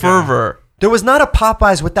 Palpable fervor. There was not a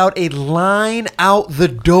Popeyes without a line out the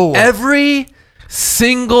door. Every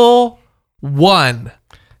single one.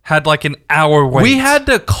 Had like an hour wait. We had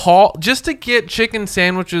to call just to get chicken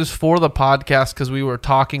sandwiches for the podcast because we were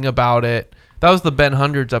talking about it. That was the Ben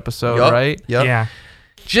Hundreds episode, Yup, right? Yep. Yeah.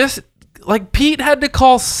 Just like Pete had to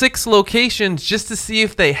call 6 locations just to see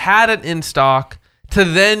if they had it in stock to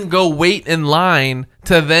then go wait in line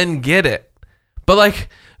to then get it. But like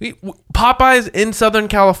Popeyes in Southern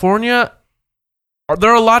California,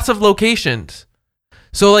 there are lots of locations.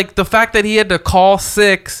 So, like, the fact that he had to call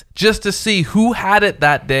 6 just to see who had it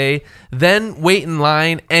that day, then wait in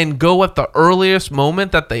line and go at the earliest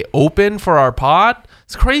moment that they open for our pod,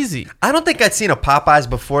 it's crazy. I don't think I'd seen a Popeyes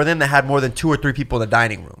before then that had more than 2 or 3 people in the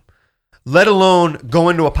dining room. Let alone go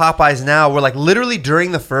into a Popeyes now where, like, literally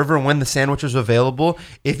during the fervor when the sandwich was available,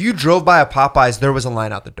 if you drove by a Popeyes, there was a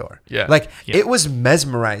line out the door. Yeah. Like, it was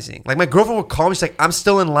mesmerizing. Like, my girlfriend would call me. She's like, I'm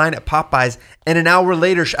still in line at Popeyes. And an hour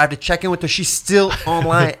later, I have to check in with her. She's still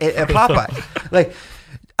online at Popeyes. Like,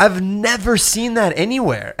 I've never seen that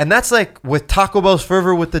anywhere. And that's like with Taco Bell's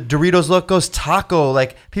fervor with the Doritos Locos Taco.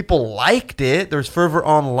 Like, people liked it. There was fervor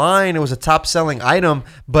online. It was a top selling item.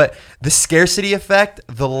 But the scarcity effect,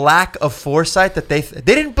 the lack of foresight that they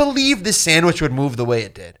didn't believe this sandwich would move the way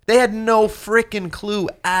it did. They had no freaking clue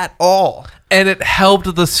at all. And it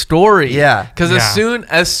helped the story. Yeah. Because as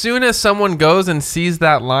soon as someone goes and sees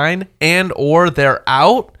that line and or they're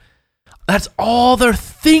out, that's all they're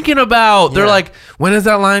thinking about. They're like, when is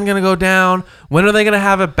that line going to go down? When are they going to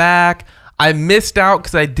have it back? I missed out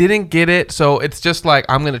because I didn't get it. So it's just like,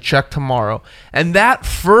 I'm going to check tomorrow. And that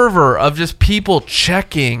fervor of just people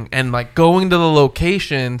checking and like going to the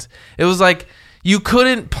locations, it was like you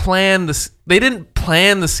couldn't plan this. They didn't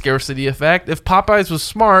plan the scarcity effect. If Popeyes was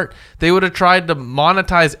smart, they would have tried to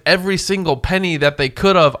monetize every single penny that they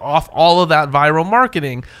could have off all of that viral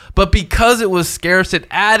marketing. But because it was scarce, it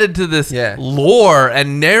added to this lore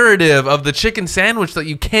and narrative of the chicken sandwich that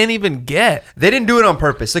you can't even get. They didn't do it on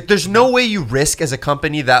purpose. Like, there's no way you risk as a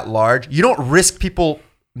company that large. You don't risk people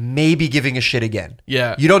maybe giving a shit again.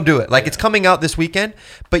 Yeah. You don't do it. Like, it's coming out this weekend,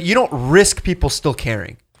 but you don't risk people still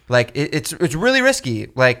caring. Like, it's really risky.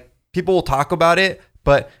 Like, people will talk about it,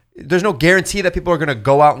 but there's no guarantee that people are going to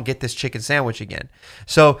go out and get this chicken sandwich again.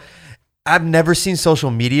 So I've never seen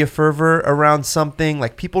social media fervor around something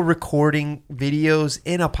like people recording videos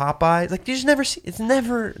in a Popeyes. Like, you just never see. It's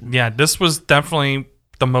never. Yeah, this was definitely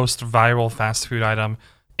the most viral fast food item,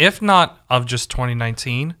 if not of just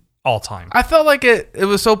 2019, all time. I felt like it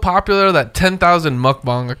was so popular that 10,000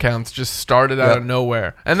 mukbang accounts just started out of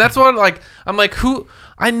nowhere. And that's what, like, I'm like, who?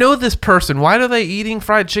 I know this person. Why are they eating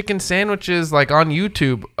fried chicken sandwiches, like, on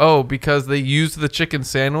YouTube? Oh, because they used the chicken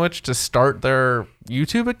sandwich to start their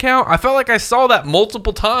YouTube account? I felt like I saw that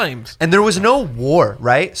multiple times. And there was no war,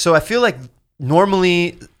 right? So I feel like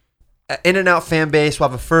normally In-N-Out fan base will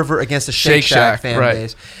have a fervor against the Shake Shack fan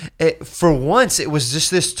base. For once, it was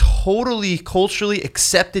just this totally culturally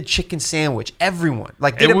accepted chicken sandwich. Everyone.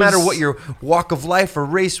 Like, didn't matter what your walk of life or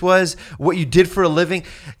race was, what you did for a living.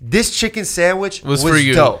 This chicken sandwich was for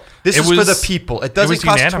you. Dope. This is for the people. It doesn't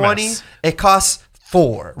cost unanimous. $20. It costs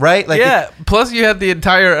 $4, right? Like, plus you had the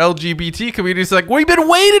entire LGBT community. It's like, we've been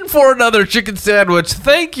waiting for another chicken sandwich.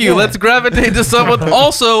 Thank you. Let's gravitate to someone.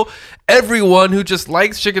 Also, everyone who just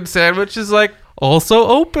likes chicken sandwich is like also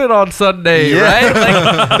open on Sunday, right?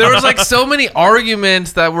 Like, there was like so many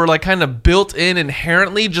arguments that were like kind of built in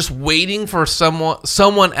inherently, just waiting for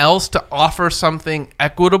someone else to offer something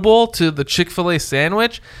equitable to the Chick-fil-A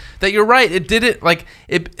sandwich. That you're right. It didn't like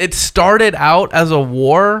it started out as a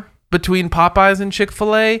war between Popeyes and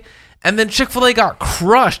Chick-fil-A, and then Chick-fil-A got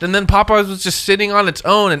crushed, and then Popeyes was just sitting on its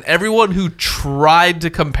own, and everyone who tried to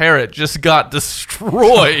compare it just got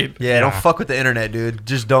destroyed. Don't fuck with the internet, dude.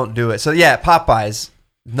 Just don't do it. So yeah, Popeyes,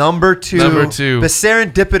 number two, but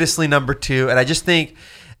serendipitously number 2. And I just think,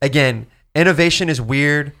 again, innovation is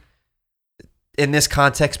weird in this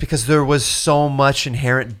context because there was so much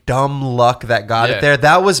inherent dumb luck that got it there.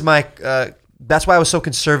 That was my that's why I was so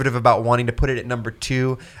conservative about wanting to put it at number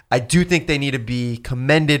 2. I do think they need to be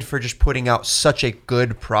commended for just putting out such a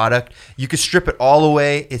good product. You could strip it all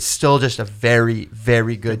away. It's still just a very,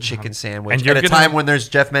 very good chicken sandwich. And at a time when there's,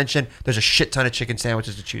 Jeff mentioned, there's a shit ton of chicken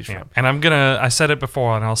sandwiches to choose from. And I said it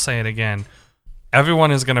before and I'll say it again.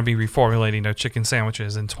 Everyone is going to be reformulating their chicken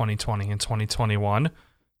sandwiches in 2020 and 2021.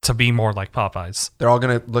 to be more like Popeyes. They're all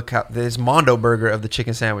gonna look out this Mondo Burger of the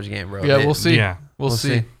chicken sandwich game, bro. Yeah, we'll see. Yeah. We'll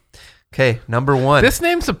see. Okay, number one. This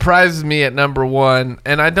name surprises me at number one,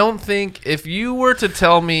 and I don't think if you were to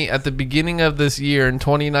tell me at the beginning of this year in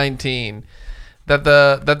 2019 that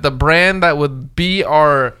the brand that would be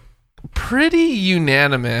our pretty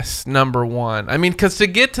unanimous number one. I mean, because to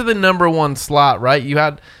get to the number one slot, right?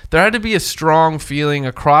 There had to be a strong feeling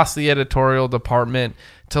across the editorial department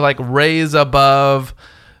to like raise above,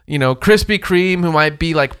 you know, Krispy Kreme, who might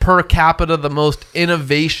be like per capita the most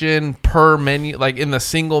innovation per menu, like in the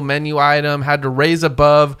single menu item, had to raise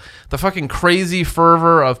above the fucking crazy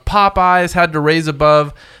fervor of Popeyes, had to raise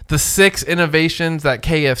above the 6 innovations that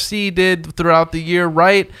KFC did throughout the year,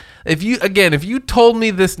 right? If you told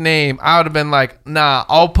me this name, I would have been like, nah,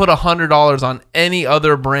 I'll put $100 on any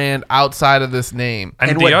other brand outside of this name.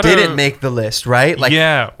 And what didn't make the list, right? Like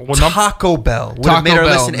Taco Bell would have made our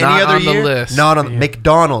list in any other year. Not on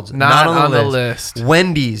McDonald's, not on the list.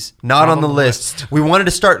 Wendy's, not on the list. We wanted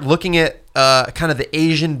to start looking at kind of the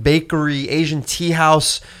Asian bakery, Asian tea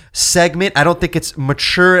house segment. I don't think it's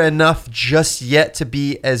mature enough just yet to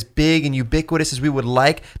be as big and ubiquitous as we would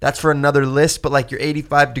like. That's for another list, but like your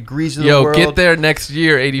 85 degrees of the world. Get there next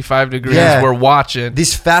year, 85 degrees. Yeah. We're watching.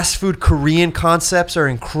 These fast food Korean concepts are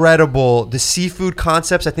incredible. The seafood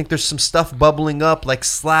concepts, I think there's some stuff bubbling up like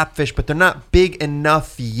Slapfish, but they're not big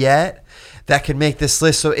enough yet that could make this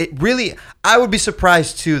list. So I would be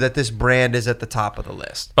surprised too that this brand is at the top of the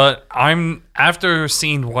list. But after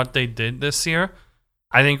seeing what they did this year,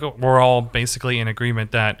 I think we're all basically in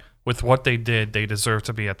agreement that with what they did, they deserve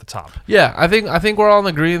to be at the top. Yeah, I think we're all in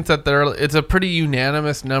agreement that it's a pretty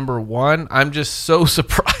unanimous number one. I'm just so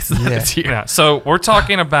surprised that it's here. Yeah, so we're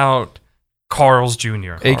talking about Carl's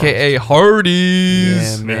Jr. AKA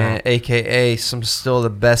Hardee's. Yeah, man. AKA still the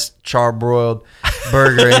best charbroiled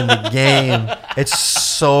burger in the game. It's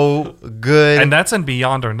so good. And that's in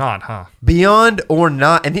Beyond or Not, huh? Beyond or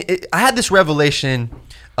Not. And I had this revelation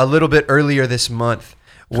a little bit earlier this month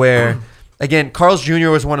where, again, Carl's Jr.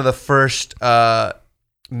 was one of the first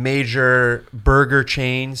major burger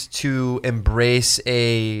chains to embrace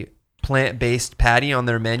a plant-based patty on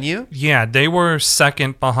their menu. Yeah, they were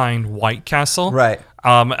second behind White Castle. Right.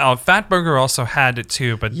 Fatburger also had it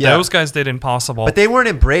too, but those guys did Impossible. But they weren't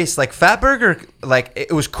embraced. Like Fatburger, like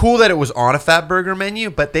it was cool that it was on a Fatburger menu,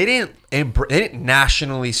 but they didn't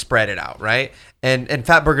nationally spread it out, right? And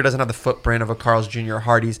Fatburger doesn't have the footprint of a Carl's Jr. or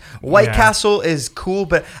Hardee's. White Castle is cool,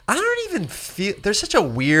 but I don't even feel there's such a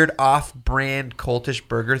weird off-brand cultish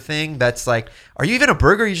burger thing that's like, are you even a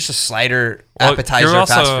burger? Or are you just a slider appetizer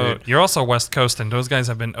fast food? You're also West Coast, and those guys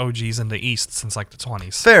have been OGs in the East since like the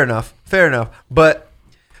 20s. Fair enough. But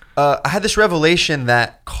I had this revelation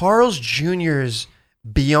that Carl's Jr.'s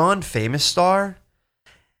Beyond Famous Star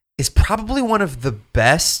is probably one of the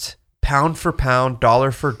best pound for pound,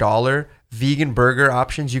 dollar for dollar vegan burger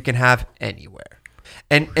options you can have anywhere.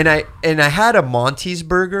 And I had a Monty's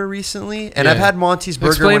burger recently, and I've had Monty's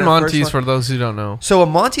burger. Explain Monty's for those who don't know. So a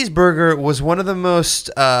Monty's burger was one of the most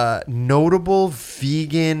notable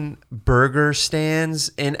vegan burger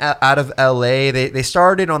stands out of LA. They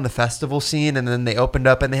started on the festival scene, and then they opened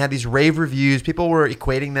up, and they had these rave reviews. People were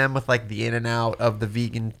equating them with like the In-N-Out of the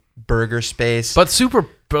vegan burger space. But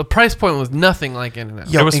the price point was nothing like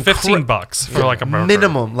In-N-Out. It was $15 for like a burger.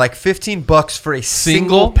 Minimum, like $15 for a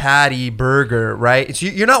single patty burger, right? So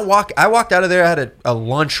you're not I walked out of there, I had a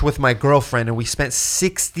lunch with my girlfriend, and we spent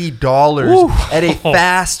 $60 at a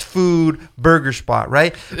fast food burger spot,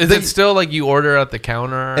 right? Is it still like you order at the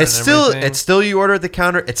counter? It's still you order at the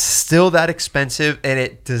counter. It's still that expensive, and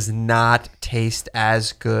it does not taste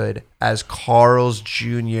as good as Carl's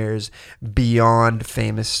Jr.'s Beyond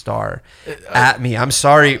Famous Star. At me, I'm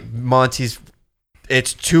sorry, Monty's.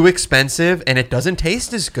 It's too expensive, and it doesn't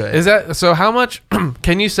taste as good. Is that so? How much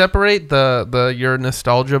can you separate your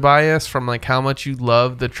nostalgia bias from like how much you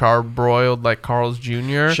love the charbroiled like Carl's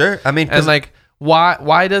Jr.? Sure, I mean, and like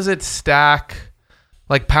why does it stack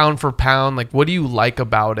like pound for pound? Like, what do you like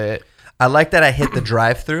about it? I like that I hit the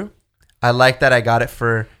drive-through. I like that I got it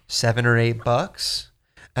for $7 or $8.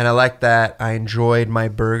 And I like that I enjoyed my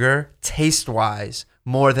burger taste-wise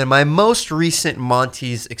more than my most recent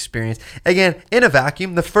Monty's experience. Again, in a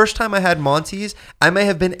vacuum, the first time I had Monty's, I may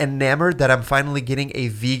have been enamored that I'm finally getting a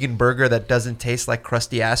vegan burger that doesn't taste like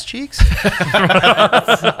crusty ass cheeks.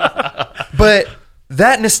 But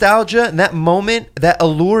that nostalgia and that moment, that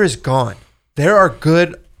allure is gone. There are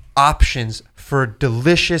good options for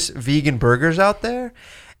delicious vegan burgers out there.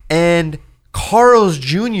 And Carl's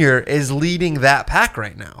Jr. is leading that pack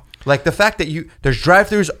right now. Like the fact that there's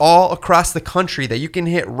drive-thrus all across the country that you can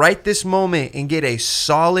hit right this moment and get a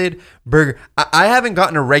solid burger. I haven't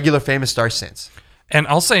gotten a regular Famous Star since. And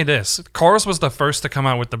I'll say this, Carl's was the first to come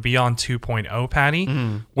out with the Beyond 2.0 patty,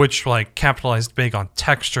 which like capitalized big on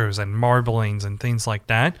textures and marblings and things like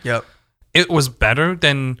that. Yep. It was better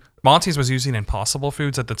than Monty's was using Impossible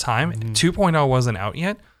Foods at the time. 2.0 wasn't out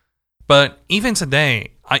yet. But even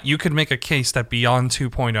today, you could make a case that Beyond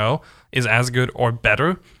 2.0 is as good or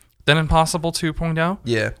better than Impossible 2.0.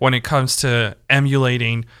 Yeah. When it comes to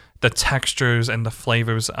emulating the textures and the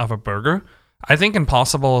flavors of a burger. I think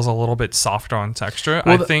Impossible is a little bit softer on texture.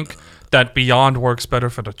 Well, I think that Beyond works better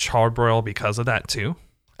for the charbroil because of that too.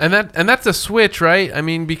 And that's a switch, right? I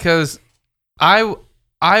mean, because I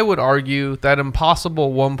would argue that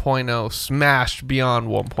Impossible 1.0 smashed Beyond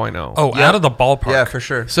 1.0. Oh, out of the ballpark. Yeah, for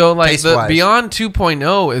sure. So like the Taste-wise. Beyond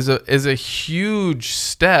 2.0 is a huge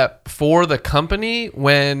step for the company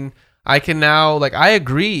when I can now, like, I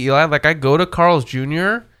agree, Eli, like I go to Carl's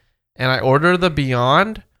Jr. and I order the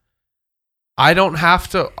Beyond. I don't have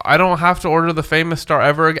to order the Famous Star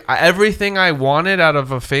ever again. Everything I wanted out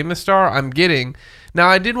of a Famous Star, I'm getting. Now,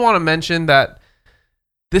 I did want to mention that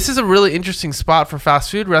this is a really interesting spot for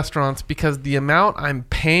fast food restaurants because the amount I'm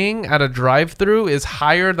paying at a drive-thru is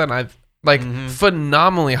higher than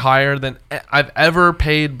phenomenally higher than I've ever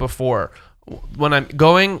paid before. When I'm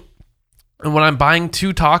going and when I'm buying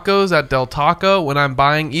 2 tacos at Del Taco, when I'm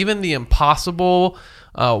buying even the Impossible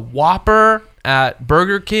Whopper at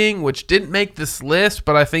Burger King, which didn't make this list,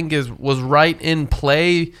 but I think was right in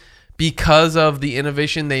play because of the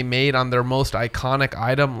innovation they made on their most iconic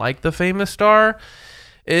item, like the Famous Star,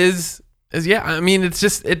 is yeah. I mean, it's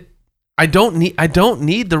just I don't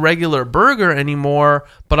need the regular burger anymore,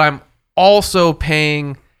 but I'm also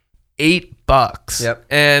paying $8. Yep.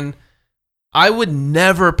 And I would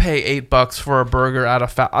never pay $8 for a burger at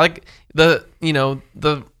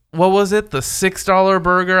what was it? The $6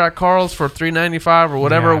 burger at Carl's for $3.95 or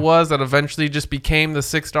whatever it was that eventually just became the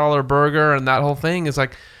 $6 burger, and that whole thing is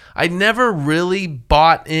like I never really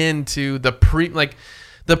bought into the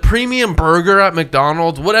premium burger at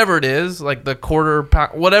McDonald's, whatever it is, like the quarter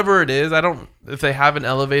pound, whatever it is. I don't if they have an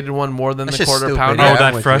elevated one more than That's the just quarter stupid. pounder. Oh, Yeah, I'm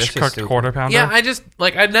that with you. fresh That's just cooked stupid. quarter pounder? Yeah, I just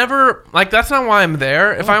I never that's not why I'm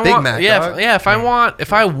there. If I Big want, Mac, dog.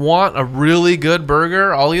 if I want a really good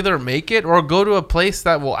burger, I'll either make it or go to a place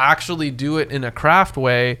that will actually do it in a craft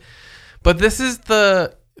way. But this is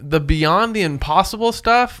the Beyond the Impossible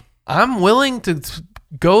stuff. I'm willing to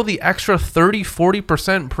go the extra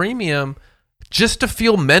 30-40% premium just to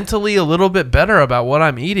feel mentally a little bit better about what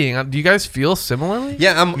I'm eating. Do you guys feel similarly?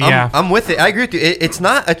 Yeah, I'm with it. I agree with you. It's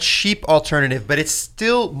not a cheap alternative, but it's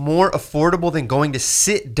still more affordable than going to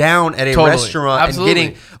sit down at a Totally. restaurant Absolutely.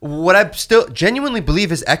 and getting what I still genuinely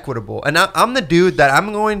believe is equitable. And I'm the dude that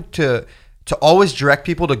I'm going to always direct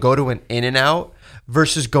people to go to an In-N-Out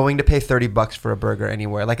versus going to pay $30 for a burger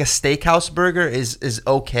anywhere. Like a steakhouse burger is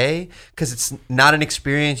okay because it's not an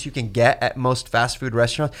experience you can get at most fast food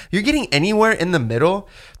restaurants. You're getting anywhere in the middle.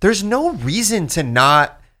 There's no reason to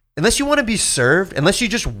not, unless you want to be served, unless you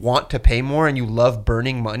just want to pay more and you love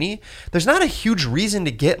burning money, there's not a huge reason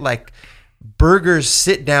to get like burgers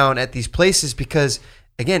sit down at these places because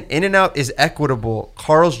again, In-N-Out is equitable.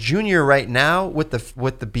 Carl's Jr. right now with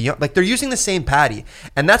the Beyond, like they're using the same patty,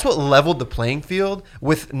 and that's what leveled the playing field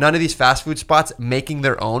with none of these fast food spots making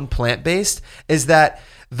their own plant-based. Is that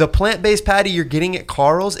the plant-based patty you're getting at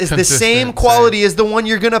Carl's is the Consistent, same quality as the one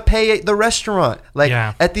you're gonna pay at the restaurant. Like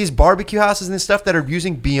at these barbecue houses and stuff that are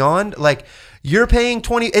using Beyond, like you're paying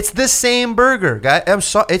 $20. It's the same burger, guy. I'm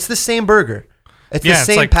sorry, it's the same burger. It's the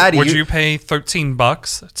same patty. Would you pay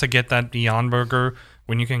 $13 to get that Beyond burger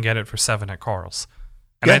when you can get it for $7 at Carl's?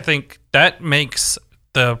 And Yeah. I think that makes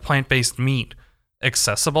the plant-based meat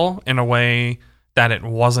accessible in a way that it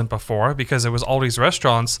wasn't before, because it was all these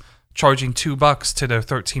restaurants charging $2 to their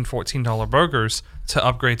 $13, $14 burgers to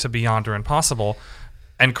upgrade to Beyond or Impossible.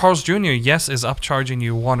 And Carl's Jr., yes, is upcharging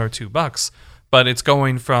you $1 or $2, but it's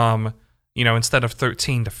going from, instead of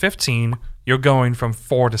 13 to 15, you're going from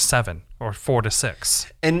 4 to 7 or 4 to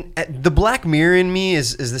 6. And the Black Mirror in me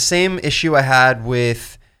is the same issue I had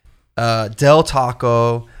with Del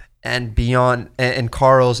Taco and Beyond and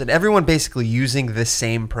Carl's and everyone basically using the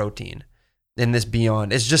same protein in this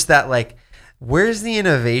Beyond. It's just that, like, where's the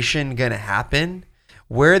innovation going to happen?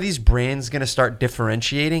 Where are these brands going to start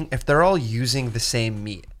differentiating if they're all using the same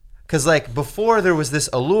meat? Because, like, before there was this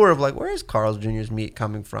allure of, like, where is Carl's Jr.'s meat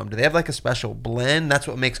coming from? Do they have, like, a special blend? That's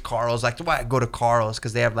what makes Carl's, like, why I go to Carl's,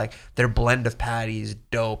 because they have, like, their blend of patties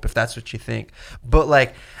dope, if that's what you think. But,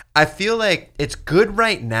 like, I feel like it's good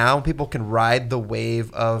right now. People can ride the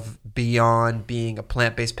wave of Beyond being a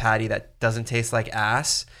plant-based patty that doesn't taste like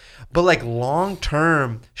ass. But like long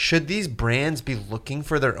term, should these brands be looking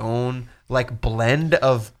for their own like blend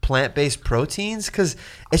of plant-based proteins? Because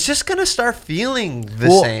it's just gonna start feeling the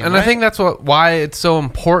same. And right? I think that's why it's so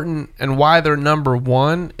important, and why they're number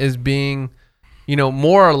one is being,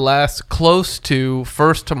 more or less close to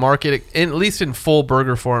first to market, at least in full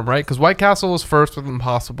burger form, right? Because White Castle was first with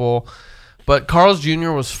Impossible, but Carl's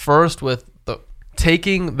Jr. was first with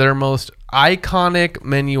taking their most iconic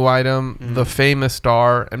menu item, the famous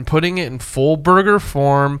star, and putting it in full burger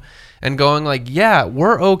form and going like, yeah,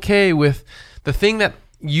 we're okay with the thing that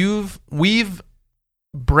we've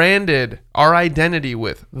branded our identity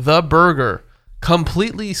with, the burger,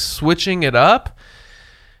 completely switching it up.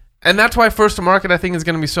 And that's why first to market, I think, is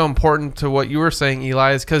going to be so important to what you were saying,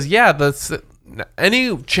 Eli, is because,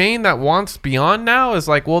 any chain that wants Beyond now is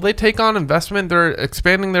like, well, they take on investment. They're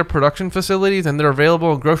expanding their production facilities and they're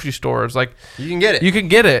available in grocery stores. Like, you can get it. You can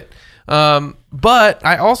get it. But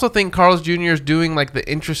I also think Carl's Jr. is doing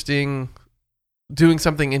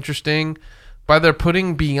something interesting by they're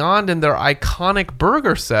putting Beyond in their iconic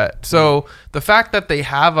burger set. So the fact that they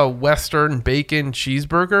have a Western bacon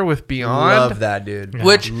cheeseburger with Beyond. Love that, dude.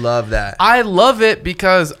 Which love that. I love it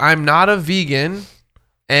because I'm not a vegan.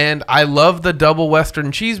 And I love the double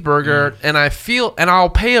Western cheeseburger, and I'll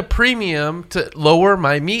pay a premium to lower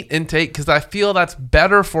my meat intake because I feel that's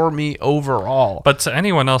better for me overall. But to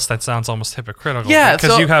anyone else, that sounds almost hypocritical. Yeah,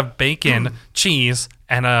 because so- you have bacon, cheese,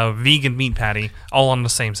 and a vegan meat patty all on the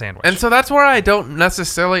same sandwich. And so that's where I don't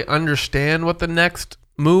necessarily understand what the next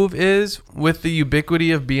move is with the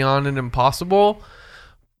ubiquity of Beyond and Impossible.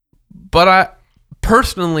 But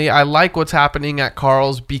I like what's happening at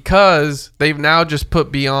Carl's because they've now just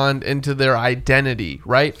put Beyond into their identity,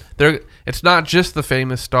 right? It's not just the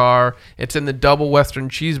famous star. It's in the double Western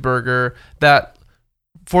cheeseburger that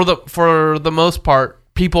for the most part,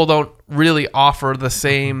 people don't really offer the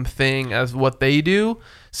same thing as what they do.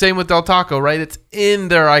 Same with Del Taco, right? It's in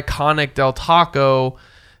their iconic Del Taco.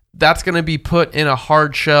 That's going to be put in a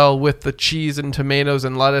hard shell with the cheese and tomatoes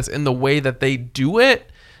and lettuce in the way that they do it.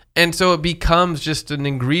 And so it becomes just an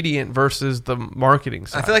ingredient versus the marketing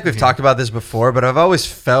side. I feel like we've talked about this before, but I've always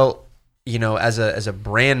felt, as a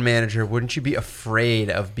brand manager, wouldn't you be afraid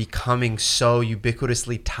of becoming so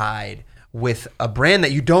ubiquitously tied with a brand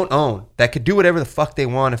that you don't own, that could do whatever the fuck they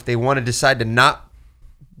want if they want to decide to not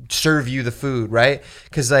serve you the food, right?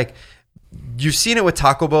 Because like you've seen it with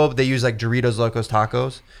Taco Bell, they use like Doritos Locos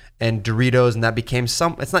Tacos and Doritos, and that became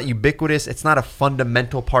it's not ubiquitous. It's not a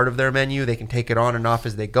fundamental part of their menu. They can take it on and off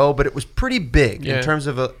as they go, but it was pretty big in terms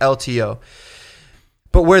of a LTO.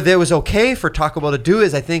 But where there was okay for Taco Bell to do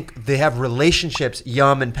is I think they have relationships,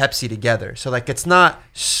 Yum and Pepsi together. So like it's not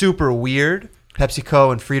super weird,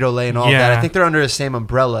 PepsiCo and Frito-Lay and all that. I think they're under the same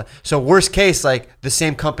umbrella. So worst case, like the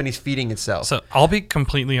same company's feeding itself. So I'll be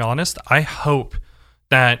completely honest. I hope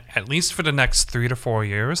that at least for the next 3 to 4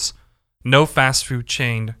 years, no fast food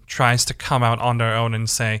chain tries to come out on their own and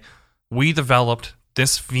say, we developed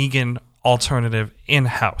this vegan alternative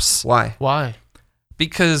in-house. Why?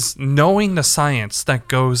 Because knowing the science that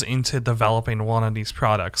goes into developing one of these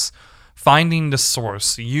products, finding the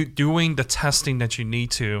source, you doing the testing that you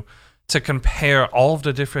need to compare all of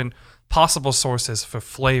the different possible sources for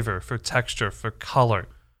flavor, for texture, for color,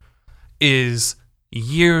 is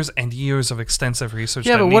years and years of extensive research.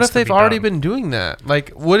 Yeah, but what if they've already been doing that?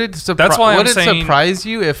 Like, would it surprise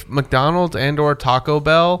you if McDonald's and or Taco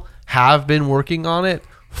Bell have been working on it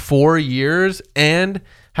for years and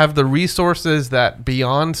have the resources that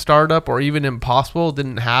Beyond Startup or even Impossible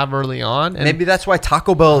didn't have early on? And maybe that's why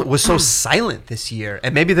Taco Bell was so silent this year.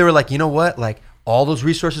 And maybe they were like, you know what? Like all those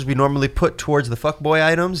resources we normally put towards the fuckboy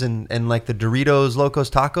items and like the Doritos Locos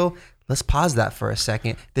Taco, let's pause that for a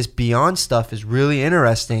second. This Beyond stuff is really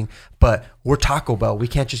interesting, but we're Taco Bell. We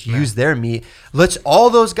can't just use their meat. Let's all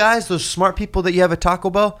those guys, those smart people that you have at Taco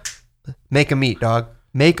Bell, make a meat, dog.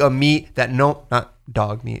 Make a meat that not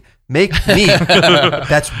dog meat. Make meat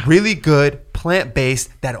that's really good, plant-based,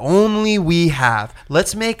 that only we have.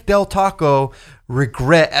 Let's make Del Taco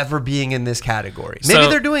regret ever being in this category. Maybe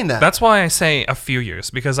they're doing that. That's why I say a few years,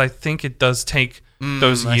 because I think it does take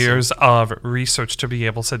those years of research to be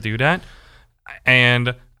able to do that.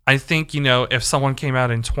 And I think, if someone came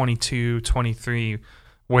out in 22, 23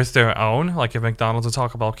 with their own, like if McDonald's or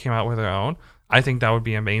Taco Bell came out with their own, I think that would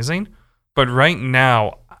be amazing. But right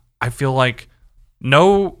now, I feel like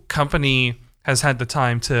no company has had the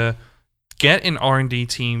time to get an R&D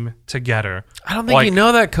team together. I don't think you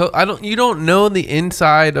know that. You don't know the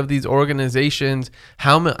inside of these organizations,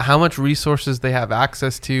 how much resources they have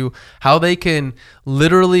access to, how they can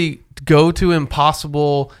literally go to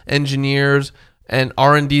Impossible engineers and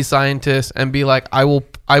R&D scientists and be like, I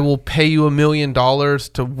will pay you $1 million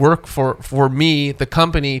to work for me, the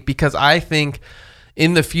company, because I think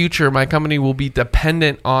in the future my company will be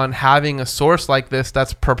dependent on having a source like this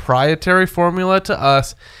that's proprietary formula to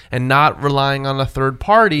us and not relying on a third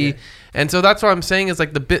party. Yeah. And so that's what I'm saying is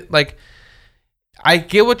like I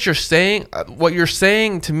get what you're saying. What you're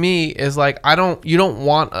saying to me is like, you don't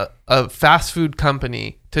want a fast food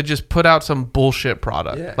company to just put out some bullshit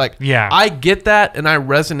product. Yeah. Like, yeah, I get that and I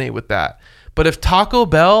resonate with that. But if Taco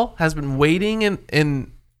Bell has been waiting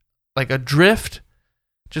in like a drift,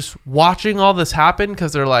 just watching all this happen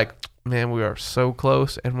because they're like, man, we are so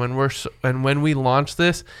close, and when we launch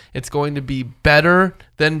this, it's going to be better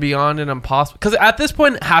than Beyond and Impossible. Because at this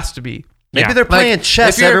point, it has to be. Maybe they're playing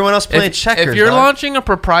chess. Everyone else playing checkers. If you're launching a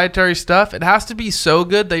proprietary stuff, it has to be so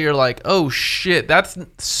good that you're like, oh shit, that's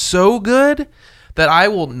so good that I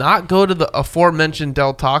will not go to the aforementioned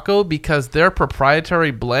Del Taco because their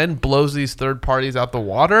proprietary blend blows these third parties out the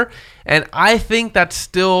water. And I think that's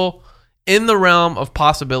still in the realm of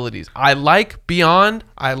possibilities. I like Beyond,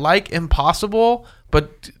 I like Impossible,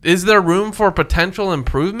 but is there room for potential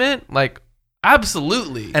improvement? Like,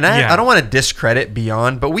 absolutely. And I don't want to discredit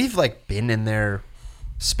Beyond, but we've like been in their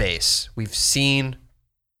space. We've seen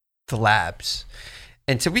the labs.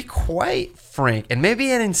 And to be quite frank, and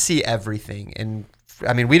maybe I didn't see everything. And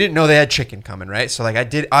I mean, we didn't know they had chicken coming, right? So like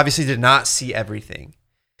I obviously did not see everything.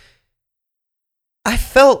 I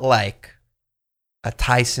felt like a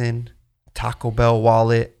Tyson, Taco Bell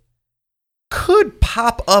wallet could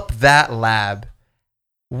pop up that lab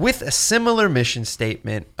with a similar mission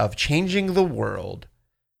statement of changing the world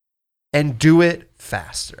and do it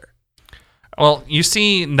faster. Well, you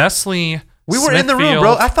see Nestle. We were in the room,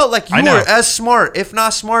 bro. I felt like you were as smart, if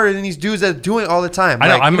not smarter, than these dudes that are doing it all the time. I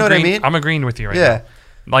know, you know what I mean? I'm agreeing with you right now.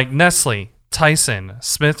 Like Nestle, Tyson,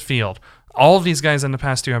 Smithfield, all of these guys in the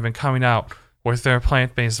past year have been coming out with their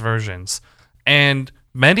plant-based versions. And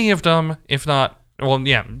many of them, if not,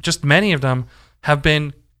 just many of them have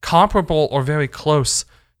been comparable or very close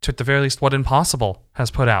to at the very least what Impossible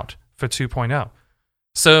has put out for 2.0.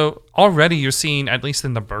 So already you're seeing, at least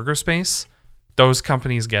in the burger space, those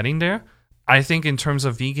companies getting there. I think in terms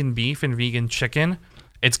of vegan beef and vegan chicken,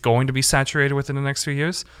 it's going to be saturated within the next few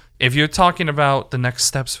years. If you're talking about the next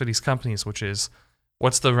steps for these companies, which is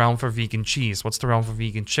what's the realm for vegan cheese? What's the realm for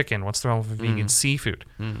vegan chicken? What's the realm for vegan seafood?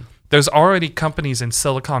 There's already companies in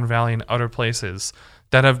Silicon Valley and other places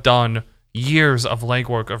that have done years of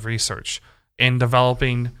legwork of research in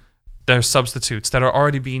developing their substitutes that are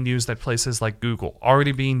already being used at places like Google,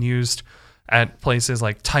 already being used at places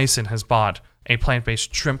like Tyson has bought a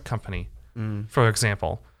plant-based shrimp company, for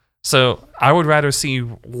example. So I would rather see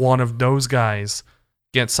one of those guys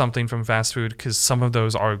get something from fast food because some of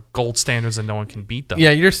those are gold standards and no one can beat them.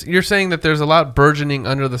 Yeah, you're saying that there's a lot burgeoning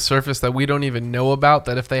under the surface that we don't even know about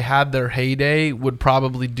that if they had their heyday would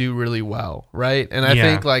probably do really well, right? And I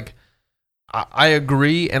think like I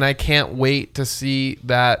agree, and I can't wait to see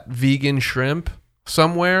that vegan shrimp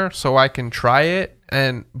somewhere so I can try it.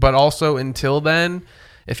 But also until then,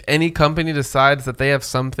 if any company decides that they have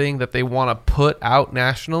something that they want to put out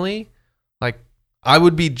nationally, like I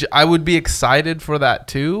would be excited for that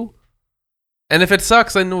too. And if it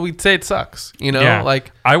sucks, then we'd say it sucks. You know,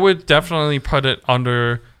 like I would definitely put it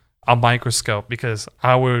under a microscope because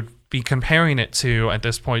I would be comparing it to at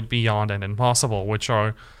this point Beyond and Impossible, which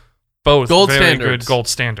are both very good gold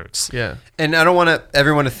standards. Yeah. And I don't want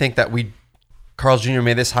everyone to think that Carl's Jr.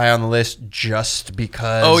 made this high on the list just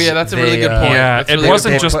because. Oh, yeah, that's a really good point. Yeah, it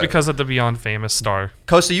wasn't just because of the Beyond Famous star.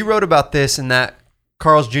 Costa, you wrote about this and that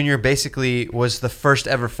Carl's Jr. basically was the first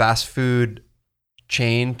ever fast food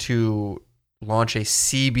chain to launch a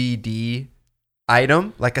CBD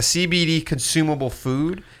item, like a CBD consumable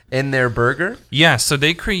food in their burger. Yeah, so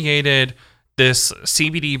they created this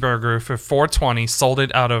CBD burger for $4.20, sold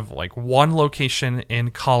it out of like one location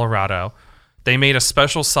in Colorado. They made a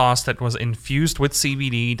special sauce that was infused with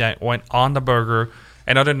CBD that went on the burger.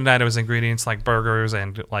 And other than that, it was ingredients like burgers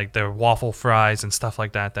and like the waffle fries and stuff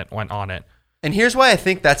like that went on it. And here's why I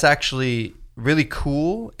think that's actually really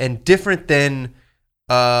cool and different than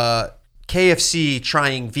KFC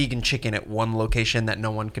trying vegan chicken at one location that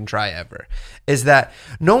no one can try ever, is that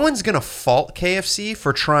no one's going to fault KFC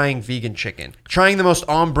for trying vegan chicken. Trying the most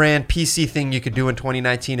on-brand PC thing you could do in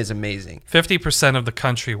 2019 is amazing. 50% of the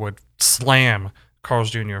country would slam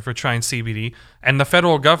Carl's Jr. for trying CBD, and the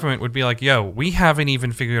federal government would be like, yo, we haven't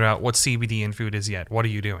even figured out what CBD in food is yet. What are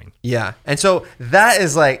you doing? Yeah. And so that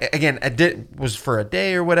is like, again, was for a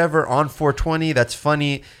day or whatever on 420. That's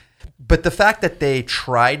funny. But the fact that they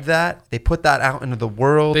tried that, they put that out into the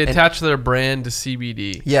world. They and- attach their brand to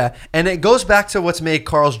CBD. Yeah, and it goes back to what's made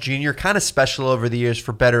Carl's Jr. kind of special over the years,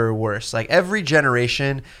 for better or worse. Like every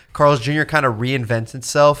generation, Carl's Jr. kind of reinvents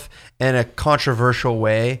itself in a controversial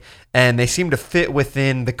way, and they seem to fit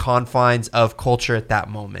within the confines of culture at that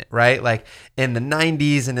moment, right? Like in the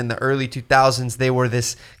 90s and in the early 2000s, they were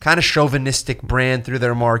this kind of chauvinistic brand through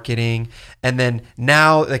their marketing. And then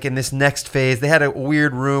now, like in this next phase, they had a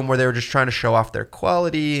weird room where they were just trying to show off their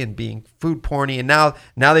quality and being food porny. And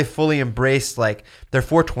now they fully embraced like their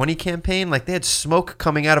 420 campaign. Like they had smoke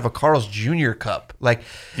coming out of a Carl's Jr. cup. Like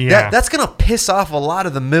that's going to piss off a lot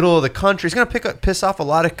of the middle of the country. It's going to piss off a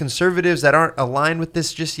lot of conservatives that aren't aligned with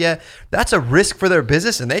this just yet. That's a risk for their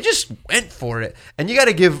business, and they just went for it. And you got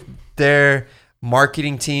to give their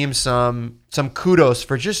marketing team some kudos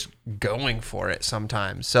for just going for it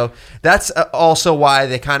sometimes. So that's also why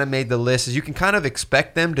they kind of made the list, is you can kind of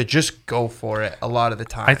expect them to just go for it a lot of the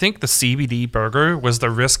time. I think the CBD burger was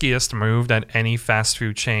the riskiest move that any fast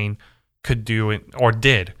food chain could do or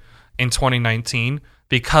did in 2019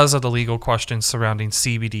 because of the legal questions surrounding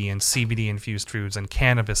CBD and CBD-infused foods and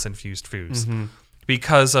cannabis-infused foods. Mm-hmm.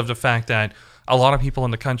 Because of the fact that a lot of people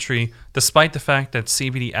in the country, despite the fact that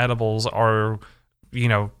CBD edibles are,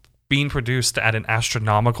 being produced at an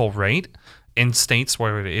astronomical rate in states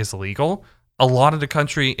where it is legal, a lot of the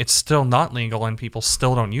country, it's still not legal and people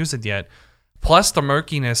still don't use it yet. Plus the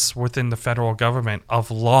murkiness within the federal government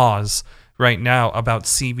of laws right now about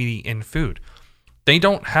CBD in food. They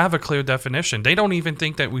don't have a clear definition. They don't even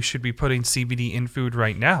think that we should be putting CBD in food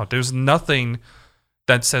right now. There's nothing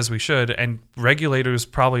that says we should, and regulators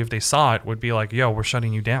probably, if they saw it, would be like, yo, we're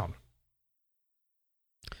shutting you down.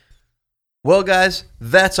 Well, guys,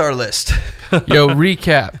 that's our list. Yo,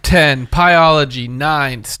 recap: 10 Pieology,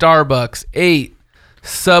 9 Starbucks, 8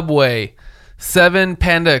 Subway, 7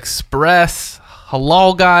 Panda Express,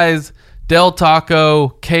 Halal Guys, Del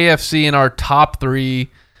Taco, KFC in our top 3,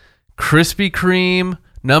 Krispy Kreme,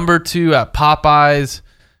 number 2 at Popeyes,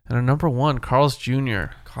 and our number 1, Carl's Jr.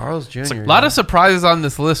 Carl's Jr. A lot of surprises on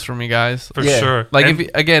this list for me, guys. For sure. Like,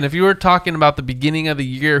 if you were talking about the beginning of the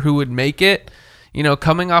year, who would make it,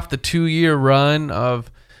 coming off the 2-year run of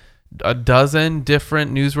a dozen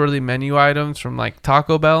different newsworthy menu items from like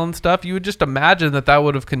Taco Bell and stuff, you would just imagine that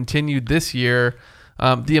would have continued this year.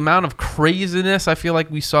 The amount of craziness I feel like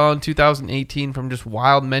we saw in 2018 from just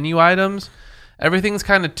wild menu items, everything's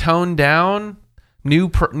kind of toned down. New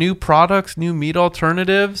products, new meat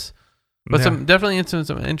alternatives. But some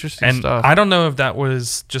interesting stuff. I don't know if that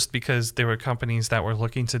was just because there were companies that were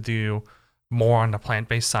looking to do more on the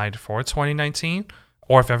plant-based side for 2019,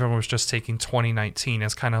 or if everyone was just taking 2019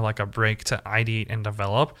 as kind of like a break to ideate and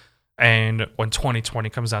develop. And when 2020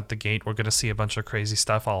 comes out the gate, we're going to see a bunch of crazy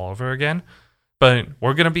stuff all over again. But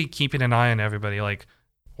we're going to be keeping an eye on everybody. Like,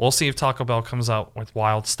 we'll see if Taco Bell comes out with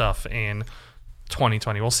wild stuff in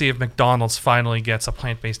 2020. We'll see if McDonald's finally gets a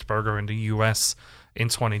plant-based burger in the U.S. in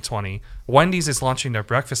 2020. Wendy's is launching their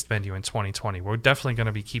breakfast menu in 2020. We're definitely going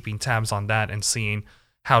to be keeping tabs on that and seeing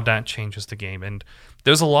how that changes the game. And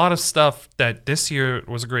there's a lot of stuff that this year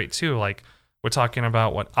was great too. Like, we're talking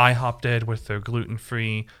about what IHOP did with their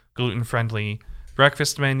gluten-free, gluten-friendly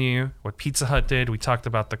breakfast menu, what Pizza Hut did. We talked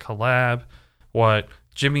about the collab, what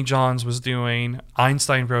Jimmy John's was doing,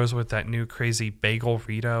 Einstein Bros with that new crazy bagel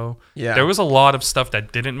Rito. Yeah. There was a lot of stuff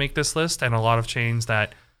that didn't make this list, and a lot of chains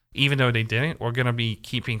that, even though they didn't, we're going to be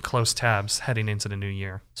keeping close tabs heading into the new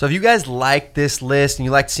year. So if you guys like this list and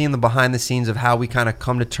you like seeing the behind the scenes of how we kind of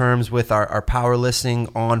come to terms with our power listing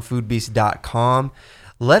on foodbeast.com,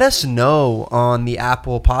 let us know on the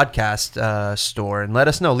Apple Podcast store, and let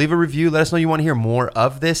us know. Leave a review. Let us know you want to hear more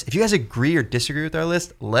of this. If you guys agree or disagree with our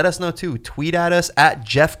list, let us know too. Tweet at us at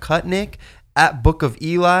Jeff Kutnick, at Book of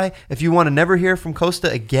Eli. If you want to never hear from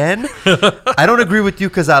Costa again, I don't agree with you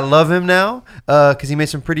because I love him now because he made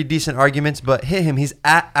some pretty decent arguments, but hit him. He's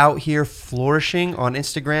at Out Here Flourishing on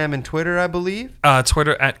Instagram and Twitter, I believe.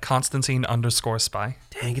 Twitter at Constantine_spy.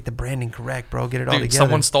 Dang, get the branding correct, bro. Get it all Dude, together.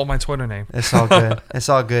 someone stole my Twitter name. It's all good. It's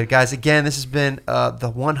all good. Guys, again, this has been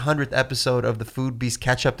the 100th episode of the Food Beast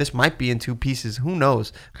Catch Up. This might be in 2 pieces. Who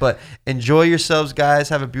knows? But enjoy yourselves, guys.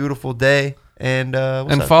 Have a beautiful day. And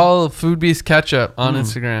follow Food Beast Ketchup on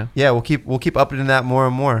Instagram. Yeah, we'll keep updating that more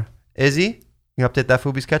and more. Izzy, you update that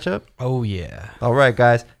Food Beast Ketchup? Oh, yeah. All right,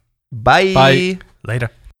 guys. Bye. Bye.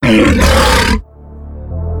 Later.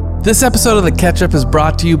 This episode of The Ketchup is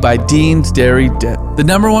brought to you by Dean's Dairy Dip, the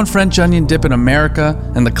 #1 French onion dip in America,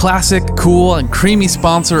 and the classic, cool, and creamy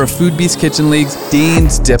sponsor of Food Beast Kitchen League's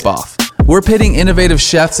Dean's Dip Off. We're pitting innovative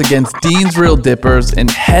chefs against Dean's Real Dippers in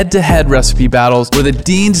head-to-head recipe battles where the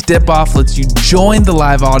Dean's Dip-Off lets you join the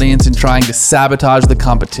live audience in trying to sabotage the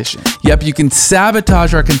competition. Yep, you can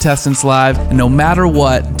sabotage our contestants live, and no matter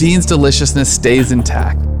what, Dean's deliciousness stays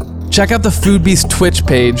intact. Check out the Food Beast Twitch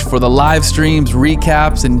page for the live streams,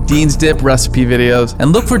 recaps, and Dean's Dip recipe videos,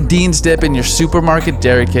 and look for Dean's Dip in your supermarket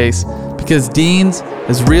dairy case, because Dean's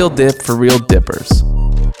is real dip for real dippers.